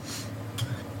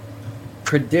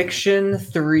 Prediction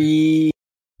 3.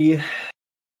 The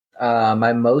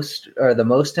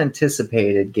most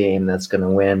anticipated game that's going to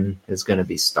win is going to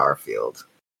be Starfield.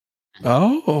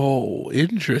 Oh,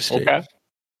 interesting. Okay.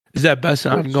 Is that best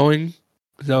ongoing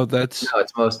So that's no,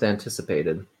 it's most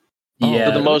anticipated.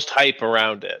 Yeah, the most hype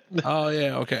around it. Oh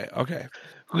yeah, okay.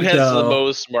 Who has the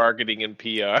most marketing and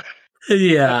PR?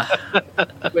 Yeah,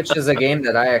 Which is a game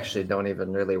that I actually don't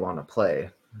even really want to play.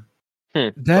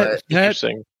 That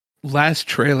Interesting. last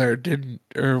trailer didn't,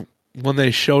 or when they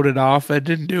showed it off, it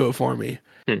didn't do it for me.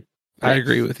 I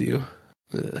agree with you.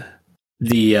 I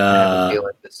feel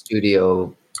like the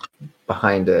studio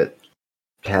behind it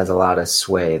has a lot of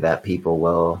sway that people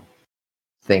will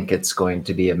think it's going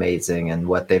to be amazing and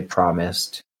what they've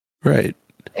promised. Right.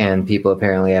 And people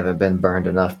apparently haven't been burned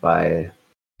enough by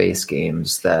base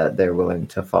games that they're willing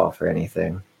to fall for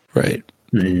anything. Right.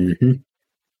 Mm-hmm.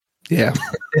 Yeah.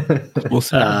 We'll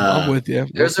see. I'm with you.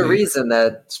 There's a reason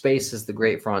that space is the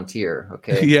great frontier,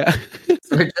 okay? Yeah.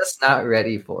 We're just not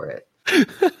ready for it.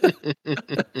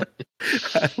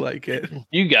 I like it.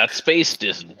 You got space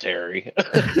dysentery.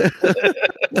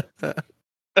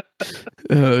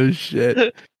 Oh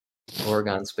shit.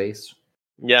 Oregon space.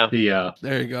 Yeah.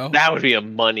 There you go. That would be a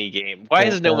money game. Why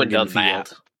has no one done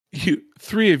that?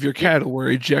 Three of your cattle were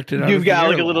ejected out You've of got the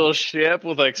like a airlock. little ship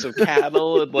with like some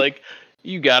cattle and like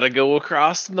you gotta go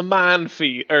across the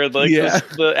minefield or like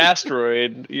the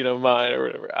asteroid, mine or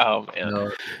whatever. Oh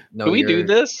man. No, Can we do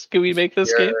this? Can we make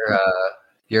this game?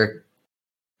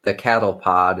 The cattle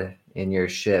pod in your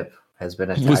ship has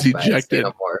been attacked Was by ejected.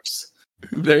 xenomorphs.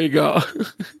 There you go.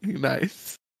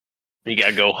 Nice. You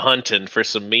gotta go hunting for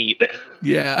some meat.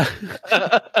 Yeah.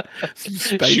 Some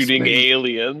space Shooting meat.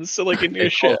 aliens like in They your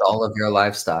ship. pulled all of your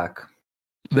livestock.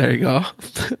 There you go.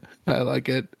 I like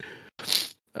it.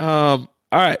 All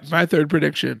right. My third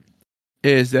prediction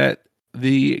is that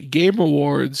the Game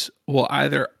Awards will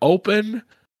either open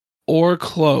or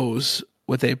close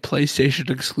with a PlayStation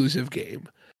exclusive game.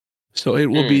 So it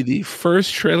will be the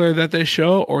first trailer that they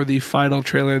show or the final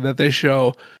trailer that they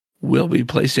show will be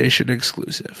PlayStation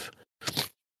exclusive.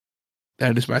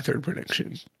 That is my third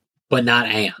prediction. but not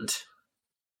and.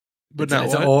 But It's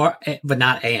not what? or, but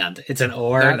not and. It's an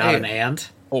or, not an and.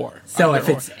 Or. So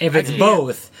Either if it's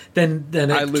both, then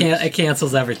it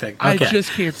cancels everything. I Okay.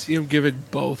 just can't see them giving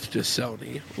both to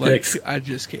Sony. Like I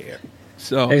just can't.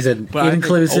 So There's an but I think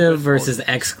inclusive open versus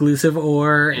exclusive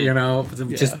or,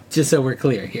 just so we're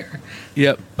clear here.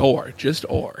 Yep. Just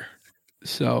or.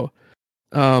 So,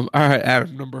 all right,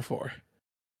 Adam, number 4.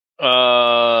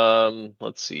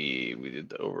 Let's see. We did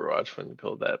the Overwatch one.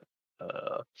 Called that.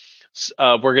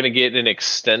 We're gonna get an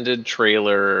extended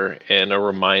trailer and a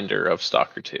reminder of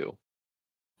Stalker 2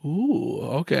 Ooh,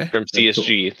 okay. from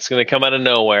CSG. It's gonna come out of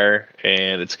nowhere,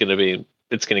 and it's gonna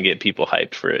get people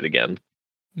hyped for it again.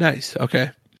 Nice.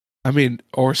 Okay. I mean,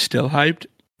 or still hyped.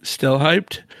 Still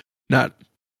hyped. Not.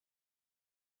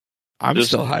 I'm Just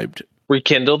still hyped.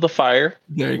 Rekindle the fire.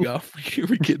 There you go.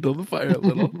 Rekindle the fire a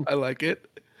little. I like it.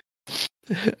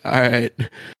 All right.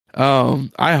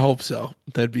 I hope so.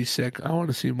 That'd be sick. I want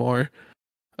to see more.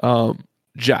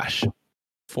 Josh,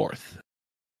 4th.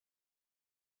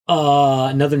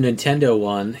 Another Nintendo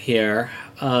one here.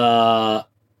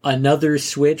 Another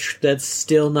Switch that's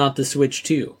still not the Switch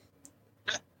 2.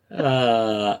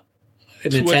 Nintendo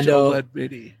OLED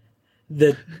Mini.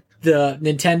 the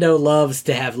Nintendo loves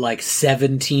to have like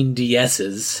 17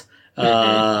 DSs,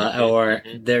 or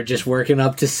they're just working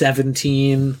up to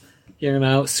 17,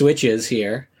 Switches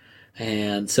here,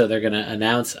 and so they're gonna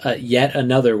announce yet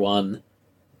another one,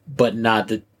 but not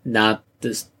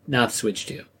Switch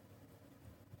 2,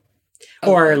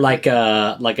 or like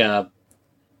a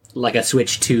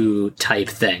Switch 2 type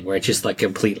thing where it's just like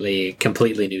completely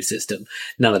new system.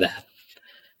 None of that.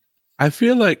 I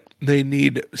feel like they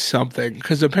need something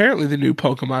because apparently the new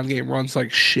Pokemon game runs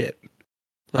like shit.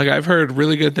 Like I've heard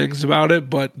really good things about it,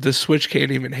 but the Switch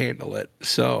can't even handle it.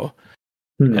 So,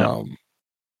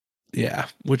 yeah,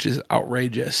 which is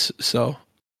outrageous. So,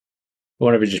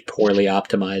 One of it just poorly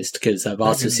optimized because I've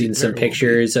also seen some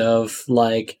pictures of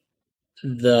like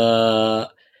the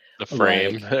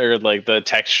frame or like the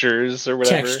textures or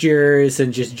whatever. Textures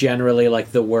and just generally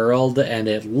like the world, and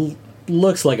it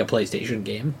looks like a PlayStation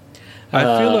game. I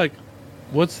feel like,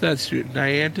 what's that studio?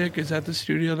 Niantic? Is that the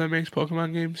studio that makes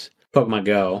Pokemon games? Pokemon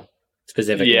Go,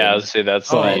 specifically. Yeah, I would say that's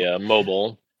the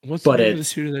mobile. What's the name of the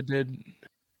studio that did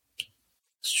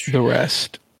the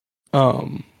rest?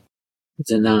 Is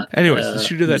it not? Anyways, the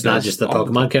studio that it's not does just the all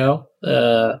Pokemon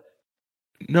Co.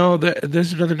 No,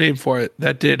 there's another name for it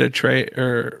that did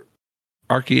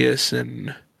Arceus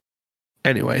and.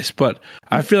 Anyways, but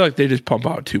I feel like they just pump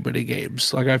out too many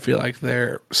games. Like I feel like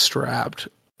they're strapped.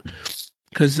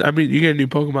 Because I mean, you get a new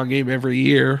Pokemon game every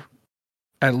year,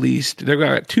 at least. They're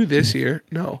got 2 this year.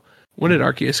 No, when did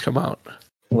Arceus come out?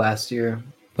 Last year.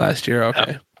 Last year.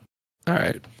 Okay. All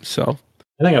right. So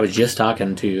I think I was just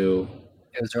talking to.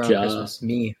 It was around Christmas.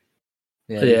 Me.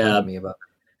 Yeah. Me about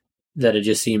that it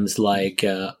just seems like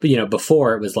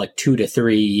before it was like 2 to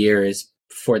 3 years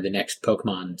for the next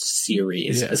Pokemon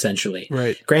series, essentially.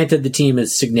 Right. Granted, the team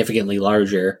is significantly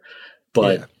larger,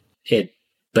 but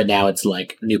now it's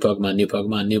like new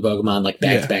Pokemon, like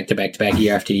back to back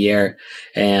year after year,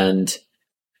 and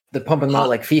they're pumping them out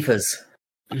like FIFAs.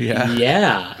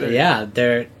 Yeah.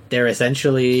 They're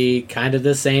essentially kind of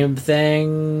the same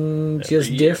thing,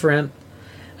 just different.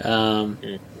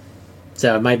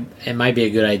 So it might be a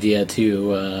good idea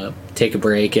to take a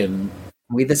break and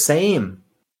we the same.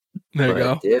 There you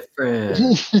go.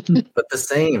 Different, but the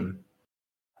same.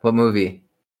 What movie?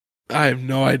 I have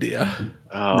no idea.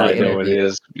 Oh, I know what it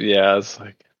is. Yeah, it's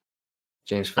like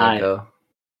James Franco. I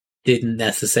didn't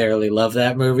necessarily love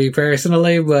that movie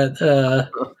personally, but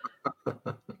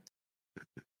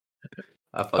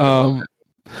all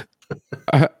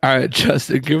right,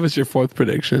 Justin, give us your fourth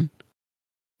prediction.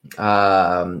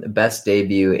 Best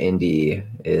debut indie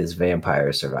is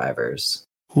Vampire Survivors.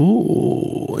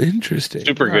 Ooh, interesting.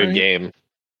 Super good game.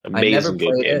 Amazing. I never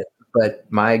played it, but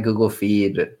my Google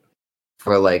feed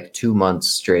for like 2 months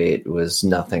straight was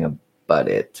nothing but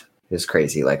it. It's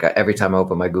crazy. Like every time I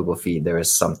open my Google feed, there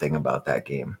is something about that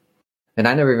game, and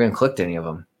I never even clicked any of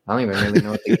them. I don't even really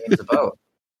know what the game's about.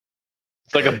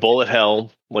 It's like a bullet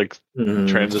hell, like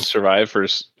trying to survive for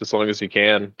as long as you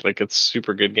can. Like it's a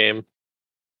super good game.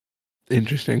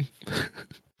 Interesting.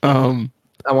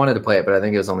 I wanted to play it, but I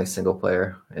think it was only single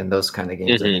player, and those kind of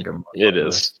games I think are more it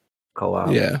is co-op.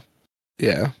 Yeah.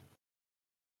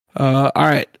 All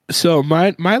right. So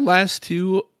my last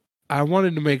two, I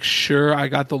wanted to make sure I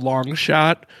got the long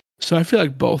shot. So I feel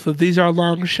like both of these are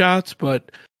long shots,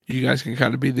 but you guys can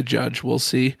kind of be the judge. We'll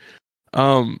see.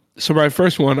 So my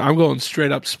first one, I'm going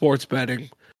straight up sports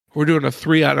betting. We're doing a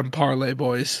 3-item parlay,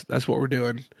 boys. That's what we're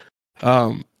doing.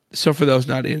 So for those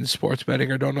not in sports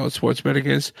betting or don't know what sports betting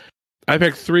is, I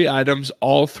picked 3 items.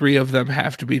 All 3 of them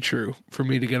have to be true for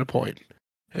me to get a point.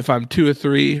 If I'm 2 or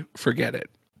 3, forget it.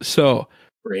 So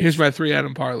here's my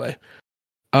 3-item parlay.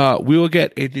 We will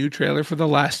get a new trailer for The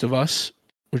Last of Us,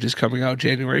 which is coming out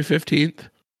January 15th.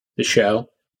 The show,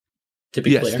 to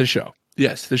be clear.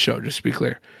 Yes, the show, just to be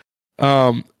clear.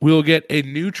 We will get a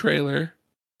new trailer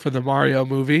for the Mario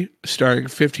movie starring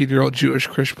 15-year-old Jewish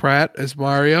Chris Pratt as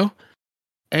Mario.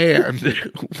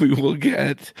 And we will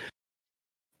get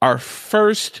our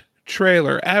first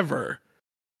trailer ever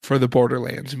for the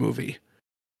Borderlands movie.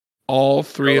 All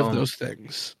 3 of those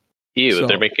things. Ew,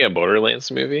 they're making a Borderlands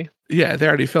movie? Yeah, they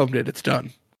already filmed it. It's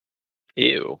done.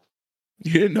 Ew.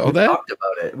 You didn't know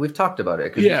that? We've talked about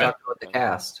it because we talked about the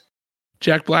cast.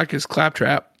 Jack Black is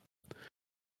Claptrap.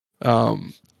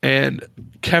 And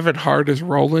Kevin Hart is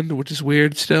Roland, which is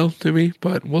weird still to me,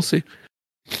 but we'll see.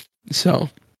 So...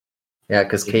 Yeah,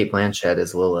 because Kate Blanchett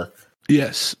is Lilith.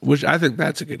 Yes, which I think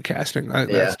that's a good casting. I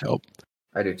think that's dope.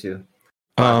 I do too.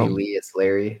 Bobby Lee is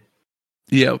Larry.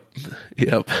 Yep.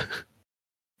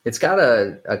 It's got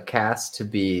a cast to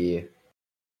be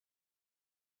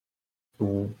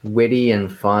witty and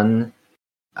fun.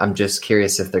 I'm just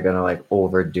curious if they're gonna like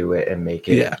overdo it and make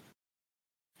it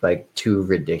like too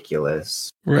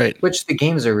ridiculous. Right. Which the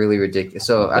games are really ridiculous.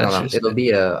 So I don't know. It'll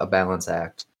be a balance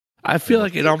act. I feel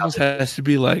like it almost has to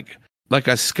be like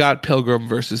a Scott Pilgrim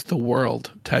versus the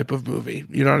World type of movie.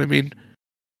 You know what I mean?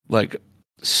 Like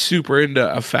super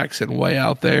into effects and way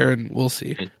out there, and we'll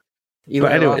see.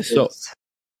 But anyway,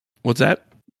 what's that?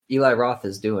 Eli Roth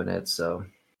is doing it, so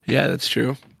yeah, that's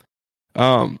true.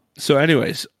 So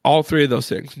anyways, all 3 of those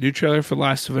things. New trailer for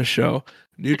Last of Us show,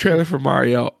 new trailer for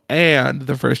Mario, and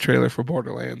the first trailer for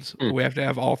Borderlands. We have to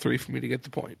have all 3 for me to get the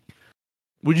point.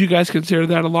 Would you guys consider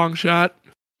that a long shot?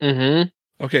 Mm-hmm.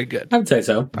 Okay, good. I would say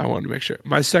so. I wanted to make sure.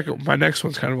 My next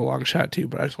one's kind of a long shot too,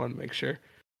 but I just wanted to make sure.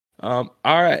 All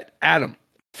right, Adam,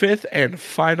 5th and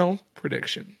final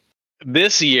prediction.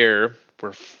 This year,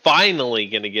 we're finally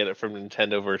going to get it from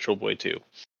Nintendo Virtual Boy 2.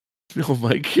 Oh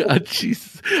my god,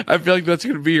 Jesus. I feel like that's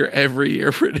going to be your every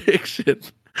year prediction.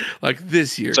 Like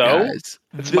this year, guys.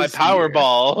 It's my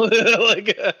Powerball.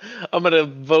 Like, I'm going to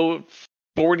vote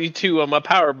 42 on my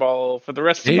Powerball for the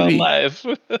rest of my life.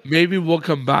 Maybe we'll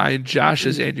combine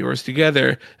Josh's and yours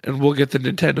together, and we'll get the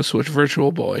Nintendo Switch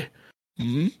Virtual Boy.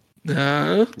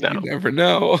 No, you never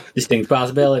know. Distinct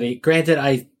possibility. Granted,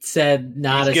 I said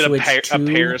not a Switch 2. A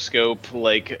periscope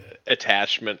like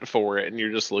attachment for it, and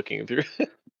you're just looking through.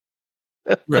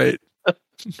 Right.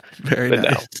 Very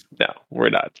nice. No,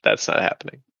 we're not. That's not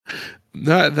happening.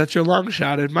 No, that's your long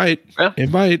shot. It might. Yeah.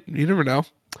 It might. You never know.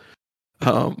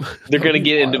 They're going to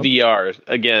get into VR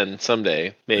again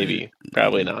someday. Maybe.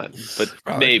 Probably not. But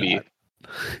maybe. Not.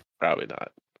 Probably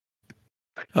not.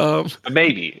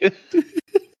 Maybe.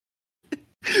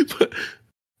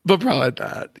 but probably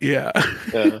not. Yeah.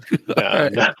 No,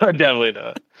 right. No, definitely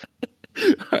not.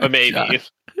 But maybe.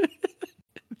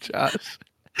 Josh,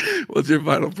 what's your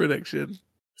final prediction?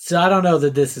 So I don't know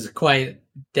that this is quite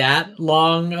that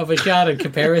long of a shot in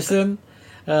comparison,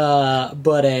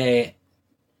 but a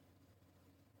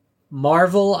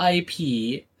Marvel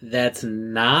IP that's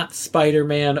not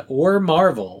Spider-Man or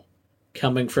Marvel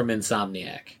coming from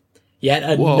Insomniac. Yet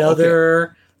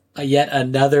another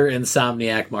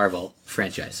Insomniac Marvel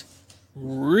franchise.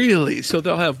 Really? So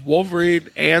they'll have Wolverine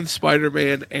and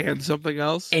Spider-Man and something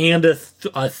else? And a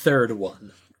third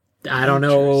one. I don't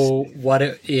know what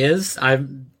it is.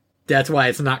 That's why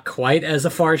it's not quite as a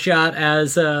far shot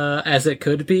as it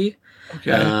could be.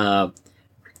 Okay.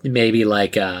 Maybe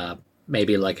like a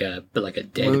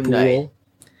Deadpool.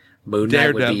 Moon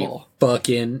Knight would be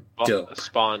fucking dope. A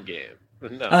Spawn game.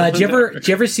 No. Did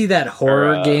you ever see that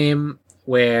horror game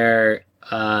where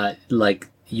like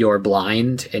you're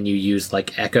blind and you use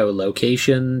like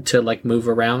echolocation to like move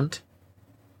around?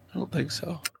 I don't think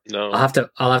so. No.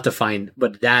 I'll have to find,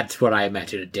 but that's what I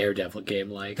imagine a Daredevil game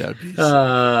like. That'd be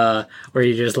where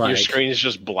you just like your screen's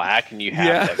just black and you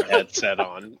have to have a headset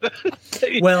on.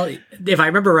 Well, if I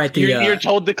remember right, you're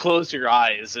told to close your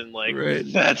eyes and like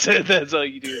that's it. That's all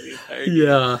you do the entire game.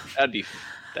 Yeah, that'd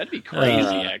be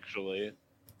crazy. Actually,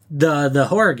 the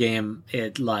horror game,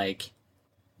 it like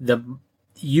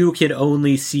you could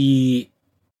only see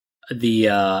the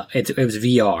it was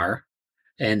VR.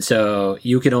 And so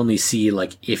you could only see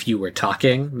like if you were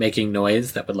talking, making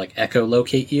noise that would like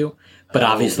echolocate you. But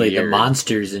obviously the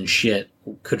monsters and shit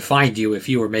could find you if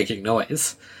you were making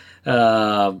noise.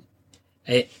 It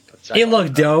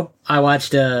looked dope. I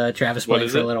watched Travis play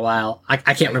for a little while. I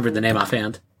can't remember the name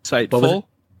offhand. Stifled.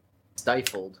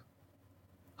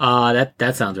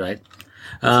 That sounds right. It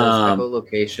says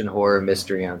echolocation horror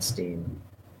mystery on Steam.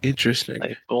 Interesting.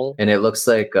 And it looks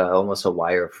like almost a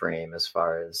wireframe as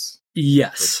far as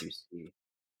yes, what you see.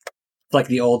 Like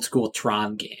the old school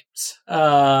Tron games.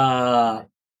 But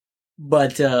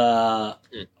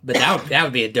that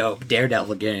would be a dope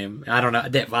Daredevil game. I don't know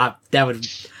that would.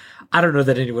 I don't know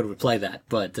that anyone would play that,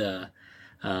 but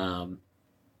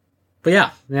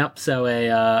yeah. So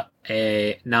a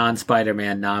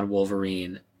non-Spider-Man,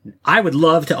 non-Wolverine. I would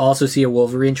love to also see a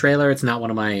Wolverine trailer. It's not one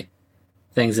of my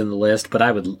things in the list, but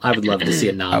I would love to see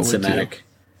a non-cinematic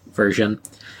version,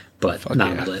 but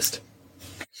not on the list.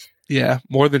 Yeah,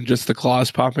 more than just the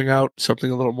claws popping out, something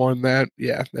a little more than that.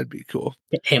 Yeah, that'd be cool.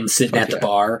 Him sitting at the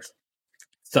bar.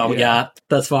 That's all we got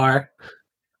thus far.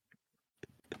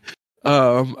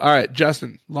 All right,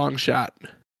 Justin, long shot.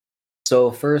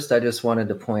 So first, I just wanted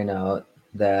to point out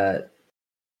that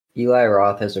Eli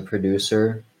Roth, as a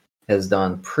producer, has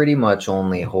done pretty much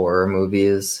only horror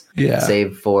movies,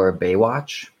 save for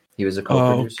Baywatch. He was a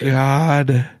co-producer. Oh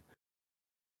God,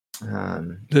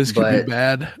 this could be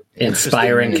bad.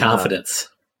 Inspiring confidence.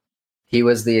 He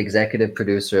was the executive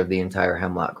producer of the entire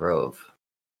Hemlock Grove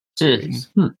series.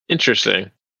 Interesting.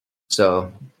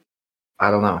 So I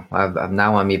don't know.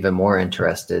 I'm even more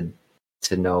interested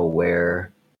to know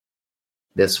where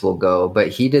this will go. But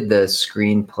he did the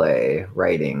screenplay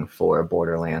writing for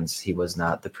Borderlands. He was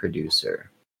not the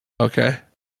producer. Okay.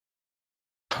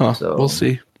 Huh. So, we'll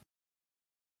see.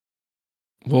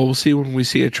 Well, we'll see when we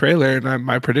see a trailer, and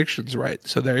my prediction's right.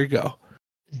 So there you go.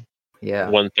 Yeah.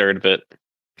 1/3 of it.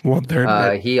 1/3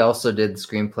 of it. He also did the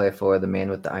screenplay for The Man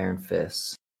with the Iron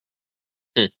Fist.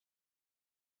 I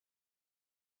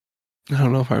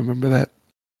don't know if I remember that.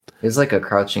 It's like a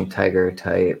Crouching Tiger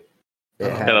type.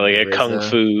 Kind of like a kung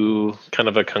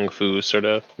fu sort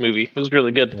of movie. It was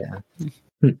really good.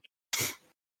 Yeah.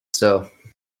 So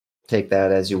take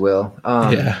that as you will.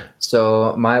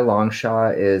 So my long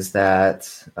shot is that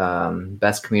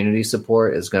best community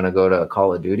support is going to go to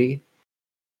Call of Duty.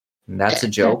 And that's a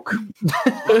joke.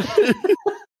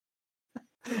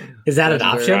 Is that an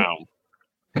option?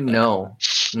 No,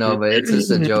 but it's just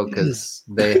a joke because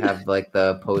they have like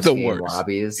the post-game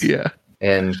lobbies. Yeah.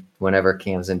 And whenever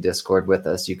Cam's in Discord with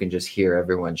us, you can just hear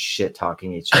everyone shit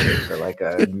talking each other for like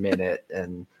a minute,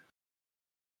 and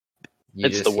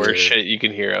it's the worst shit you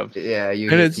can hear of. Yeah, you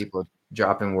hear people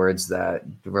dropping words that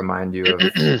remind you of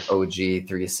OG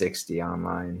 360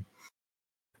 online.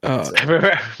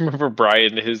 I remember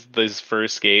Brian, his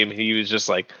first game, he was just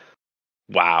like,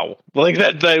 "Wow!" Like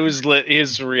that was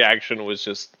his reaction was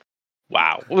just,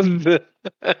 "Wow!"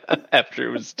 After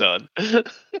it was done.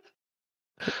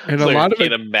 And so a lot of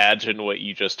can't imagine what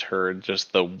you just heard.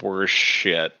 Just the worst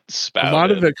shit spouted. A lot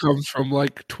of it comes from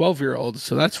like 12-year-olds,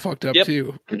 so that's fucked up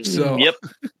too. So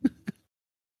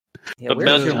But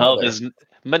mental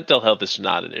health is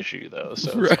not an issue though,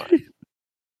 so it's fine.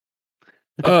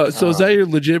 So is that your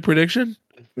legit prediction?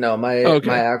 No, my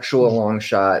actual long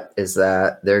shot is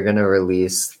that they're gonna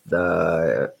release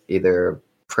the either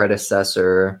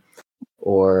predecessor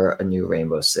or a new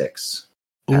Rainbow Six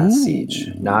as Siege,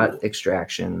 not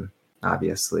Extraction,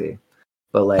 obviously,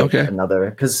 but like another,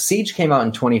 because Siege came out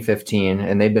in 2015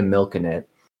 and they've been milking it,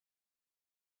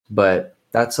 but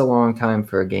that's a long time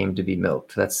for a game to be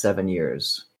milked. That's 7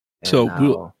 years. And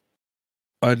so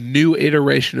a new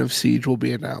iteration of Siege will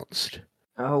be announced.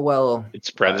 Oh, well, it's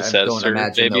predecessor. I don't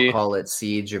imagine they'll call it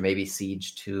Siege or maybe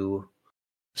Siege 2.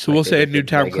 So we'll say a new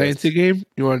Tom Clancy game?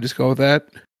 You want to just go with that?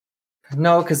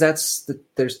 No, because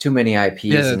there's too many IPs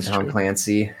in Tom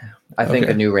Clancy. I think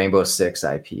a new Rainbow Six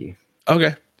IP.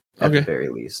 Okay. At the very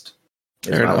least.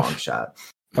 Is my long shot.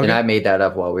 Okay. And I made that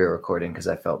up while we were recording because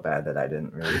I felt bad that I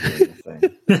didn't really do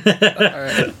anything. All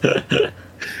right.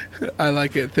 I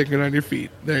like it. Thinking on your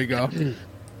feet. There you go.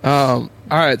 All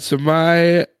right. So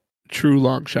my true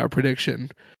long shot prediction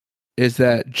is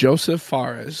that Joseph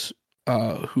Fares,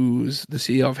 who's the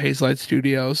CEO of Hazelight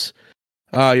Studios,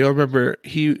 you'll remember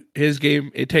his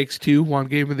game It Takes Two won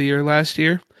Game of the Year last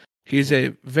year. He's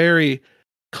a very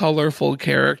colorful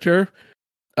character.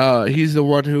 He's the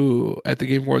one who at the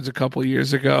Game Awards a couple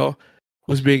years ago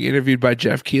was being interviewed by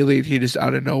Jeff Keighley, and he just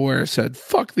out of nowhere said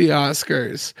 "fuck the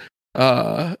Oscars."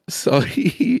 So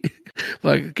he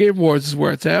like Game Awards is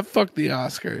where it's at. Fuck the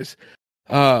Oscars.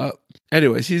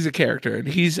 Anyways, he's a character and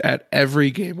he's at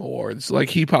every Game Awards. Like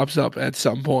he pops up at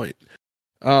some point.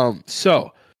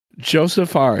 So Joseph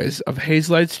Fares of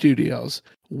Hazelight Studios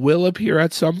will appear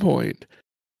at some point.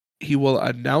 He will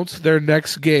announce their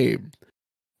next game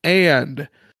and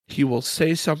he will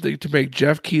say something to make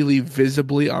Jeff Keighley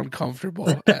visibly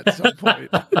uncomfortable at some point.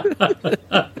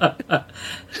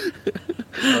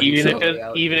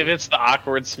 even if it's the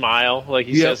awkward smile, like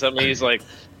he says something, he's like,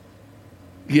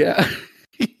 yeah.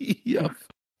 Yep.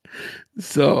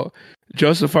 So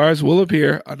Joseph Fares will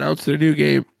appear, announce their new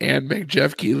game, and make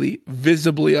Jeff Keighley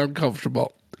visibly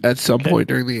uncomfortable at some point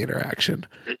during the interaction.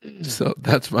 So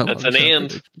that's my long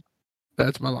shot.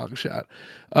 That's my long shot.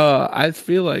 I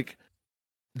feel like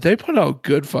they put out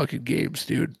good fucking games,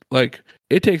 dude. Like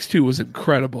It Takes Two was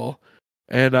incredible,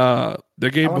 and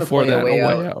the game before that, A Way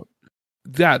Out.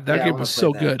 That game was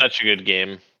so good. Such a good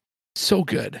game. So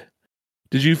good.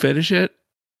 Did you finish it?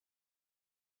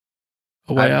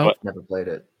 A Way Out? Never played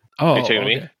it. Oh, are you talking to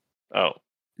me? Oh.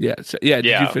 Yeah. So, did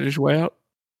you finish A Way Out?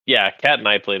 Yeah, Kat and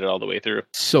I played it all the way through.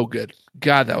 So good.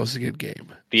 God, that was a good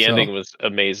game. The ending was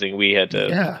amazing. We had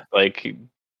to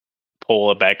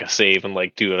pull back a save and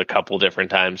do it a couple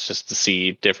different times just to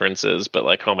see differences. But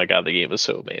oh my God, the game was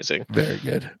so amazing. Very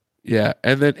good. Yeah,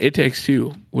 and then It Takes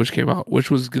Two, which came out, which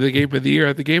was the game of the year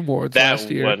at the Game Awards last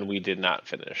year. That one we did not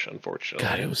finish, unfortunately.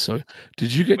 God, it was so.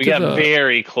 Did you get? We got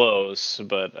very close,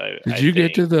 but did you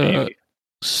get to the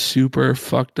super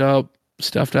fucked up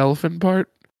stuffed elephant part?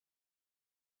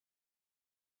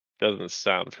 Doesn't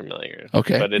sound familiar.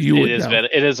 Okay, but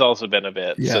it has also been a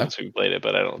bit since we played it,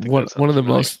 but I don't think one of the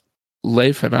most.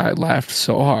 Leif and I laughed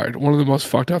so hard. One of the most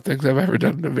fucked up things I've ever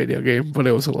done in a video game, but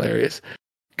it was hilarious.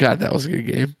 God, that was a good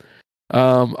game.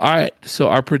 All right, so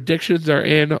our predictions are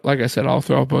in. Like I said, I'll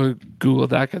throw up a Google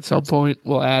Doc at some point.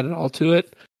 We'll add it all to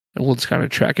it, and we'll just kind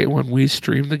of track it when we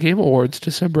stream the Game Awards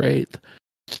December 8th.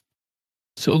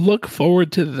 So look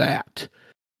forward to that.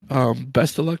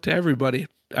 Best of luck to everybody.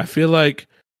 I feel like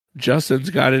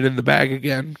Justin's got it in the bag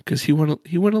again because he went a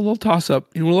little toss up.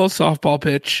 He went a little softball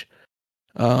pitch.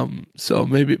 So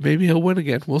maybe he'll win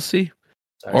again. We'll see.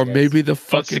 Sorry, or guys. Maybe the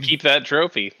Wants to keep that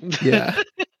trophy. Yeah.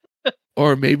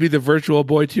 Or maybe the Virtual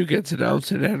Boy 2 gets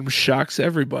announced and Adam shocks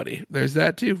everybody. There's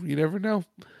that too. You never know.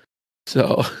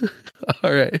 So,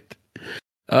 all right.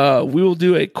 We will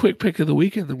do a quick pick of the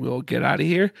week and then we'll get out of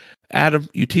here. Adam,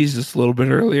 you teased us a little bit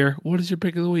earlier. What is your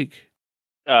pick of the week?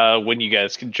 When you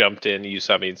guys jumped in, you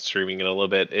saw me streaming it a little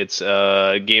bit. It's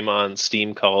a game on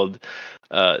Steam called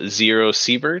Zero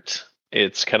Siebert.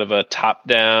 It's kind of a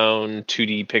top-down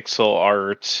 2D pixel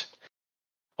art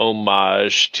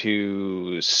homage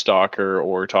to Stalker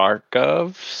or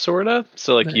Tarkov, sorta.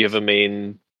 So nice. You have a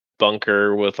main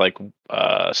bunker with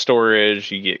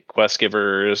storage, you get quest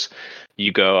givers,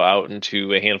 you go out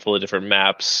into a handful of different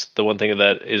maps. The one thing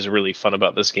that is really fun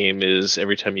about this game is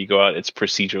every time you go out, it's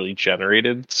procedurally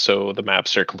generated. So the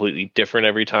maps are completely different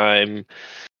every time.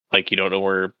 You don't know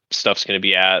where stuff's going to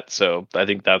be at. So I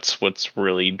think that's what's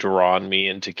really drawn me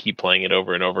into keep playing it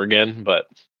over and over again. But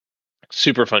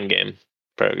super fun game.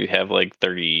 probably have like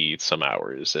 30 some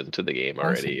hours into the game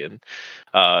already. And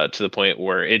to the point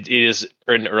where it is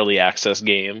an early access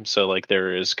game. So like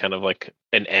there is kind of like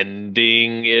an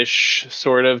ending ish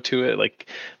sort of to it. Like,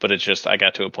 but it's just, I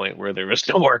got to a point where there was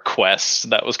no more quests.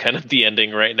 That was kind of the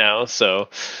ending right now. So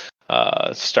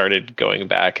started going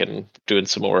back and doing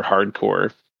some more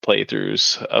hardcore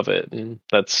playthroughs of it. And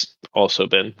that's also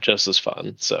been just as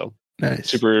fun. So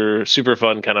nice. Super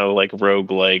fun, kind of like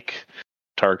roguelike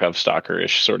Tarkov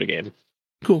Stalker-ish sort of game.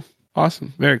 Cool.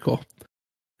 Awesome. Very cool.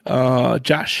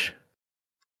 Josh.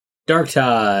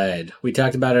 Darktide. We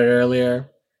talked about it earlier.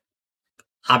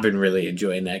 I've been really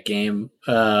enjoying that game.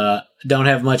 Don't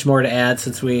have much more to add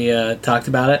since we talked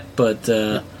about it, but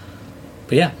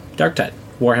yeah, Darktide.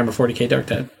 Warhammer 40k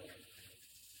Darktide.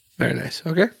 Very nice.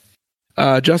 Okay.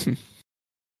 Justin.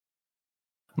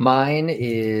 Mine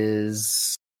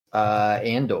is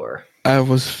Andor. I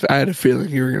had a feeling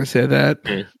you were going to say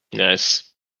that. Nice.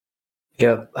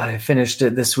 Yep, I finished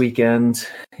it this weekend,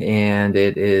 and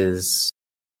this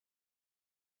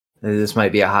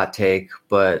might be a hot take,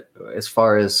 but as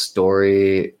far as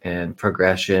story and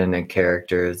progression and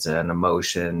characters and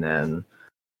emotion and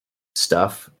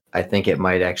stuff, I think it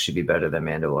might actually be better than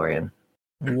Mandalorian.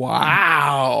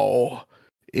 Wow.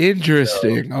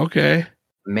 Interesting. So, okay.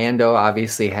 Mando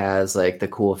obviously has like the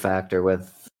cool factor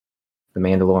with the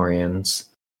Mandalorians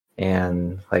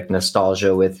and like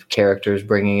nostalgia with characters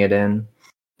bringing it in,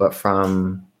 but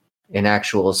from an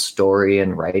actual story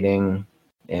and writing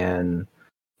and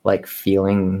like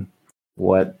feeling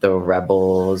what the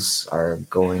rebels are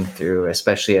going through,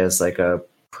 especially as like a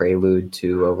prelude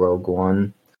to a Rogue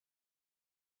One.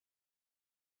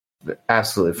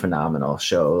 Absolutely phenomenal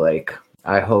show. Like,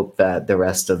 I hope that the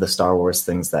rest of the Star Wars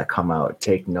things that come out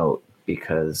take note,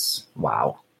 because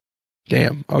wow.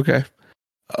 Damn. Okay.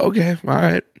 All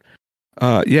right.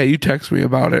 Yeah, you text me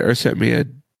about it or sent me a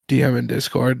DM in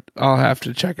Discord. I'll have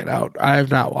to check it out. I have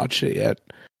not watched it yet.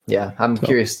 Yeah, I'm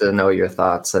curious to know your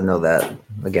thoughts. I know that,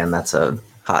 again, that's a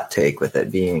hot take with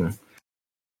it being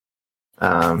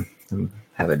have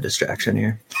a distraction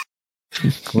here.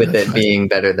 With it being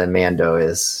better than Mando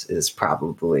is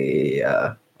probably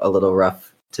a little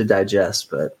rough to digest,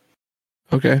 but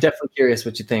okay. Definitely curious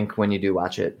what you think when you do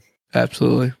watch it.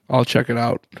 Absolutely. I'll check it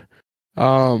out.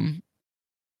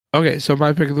 Okay, so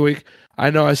my pick of the week. I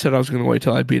know I said I was going to wait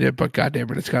till I beat it, but goddamn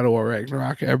it, it's God of War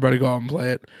Ragnarok. Everybody go out and play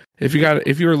it. If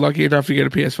you were lucky enough to get a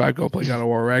PS5, go play God of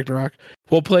War Ragnarok.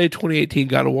 We'll play 2018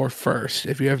 God of War first.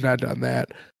 If you have not done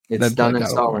that, it's done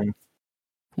installing.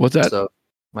 What's that? So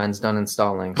mine's done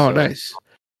installing. Oh, nice.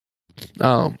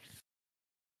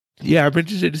 Yeah, I'm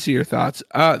interested to see your thoughts.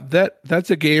 That's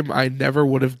a game I never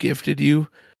would have gifted you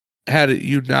had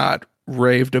you not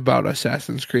raved about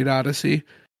Assassin's Creed Odyssey.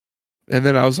 And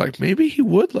then I was like, maybe he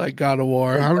would like God of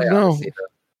War. I don't know. Odyssey,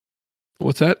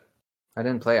 what's that? I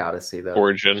didn't play Odyssey though.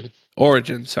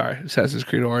 Origin, sorry. Assassin's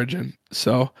Creed Origin.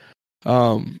 So I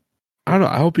don't know.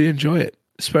 I hope you enjoy it.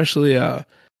 Especially I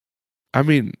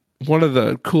mean, one of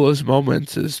the coolest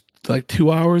moments is like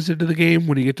 2 hours into the game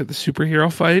when you get to the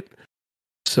superhero fight.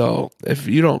 So if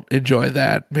you don't enjoy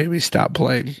that, maybe stop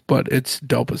playing. But it's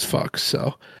dope as fuck.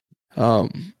 So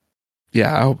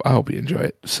yeah, I hope you enjoy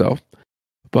it. So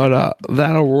but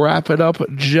that'll wrap it up,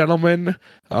 gentlemen.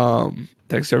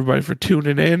 Thanks everybody for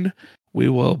tuning in. We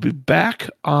will be back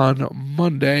on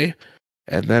Monday,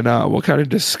 and then we'll kind of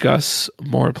discuss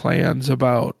more plans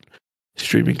about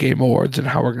Streaming Game Awards and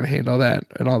how we're going to handle that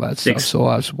and all that stuff. So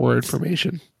we'll have some more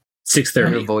information.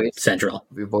 6:30 Central.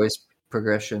 Your voice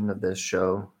progression of this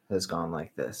show has gone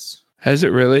like this. Has it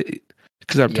really?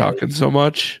 Because I'm talking so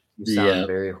much. You sound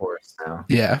very hoarse now.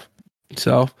 Yeah.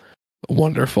 So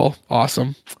wonderful.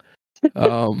 Awesome.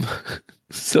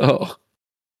 So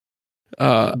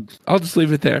I'll just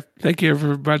leave it there. Thank you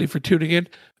everybody for tuning in.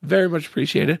 Very much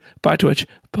appreciated. Bye Twitch.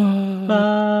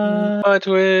 Bye. Bye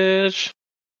Twitch.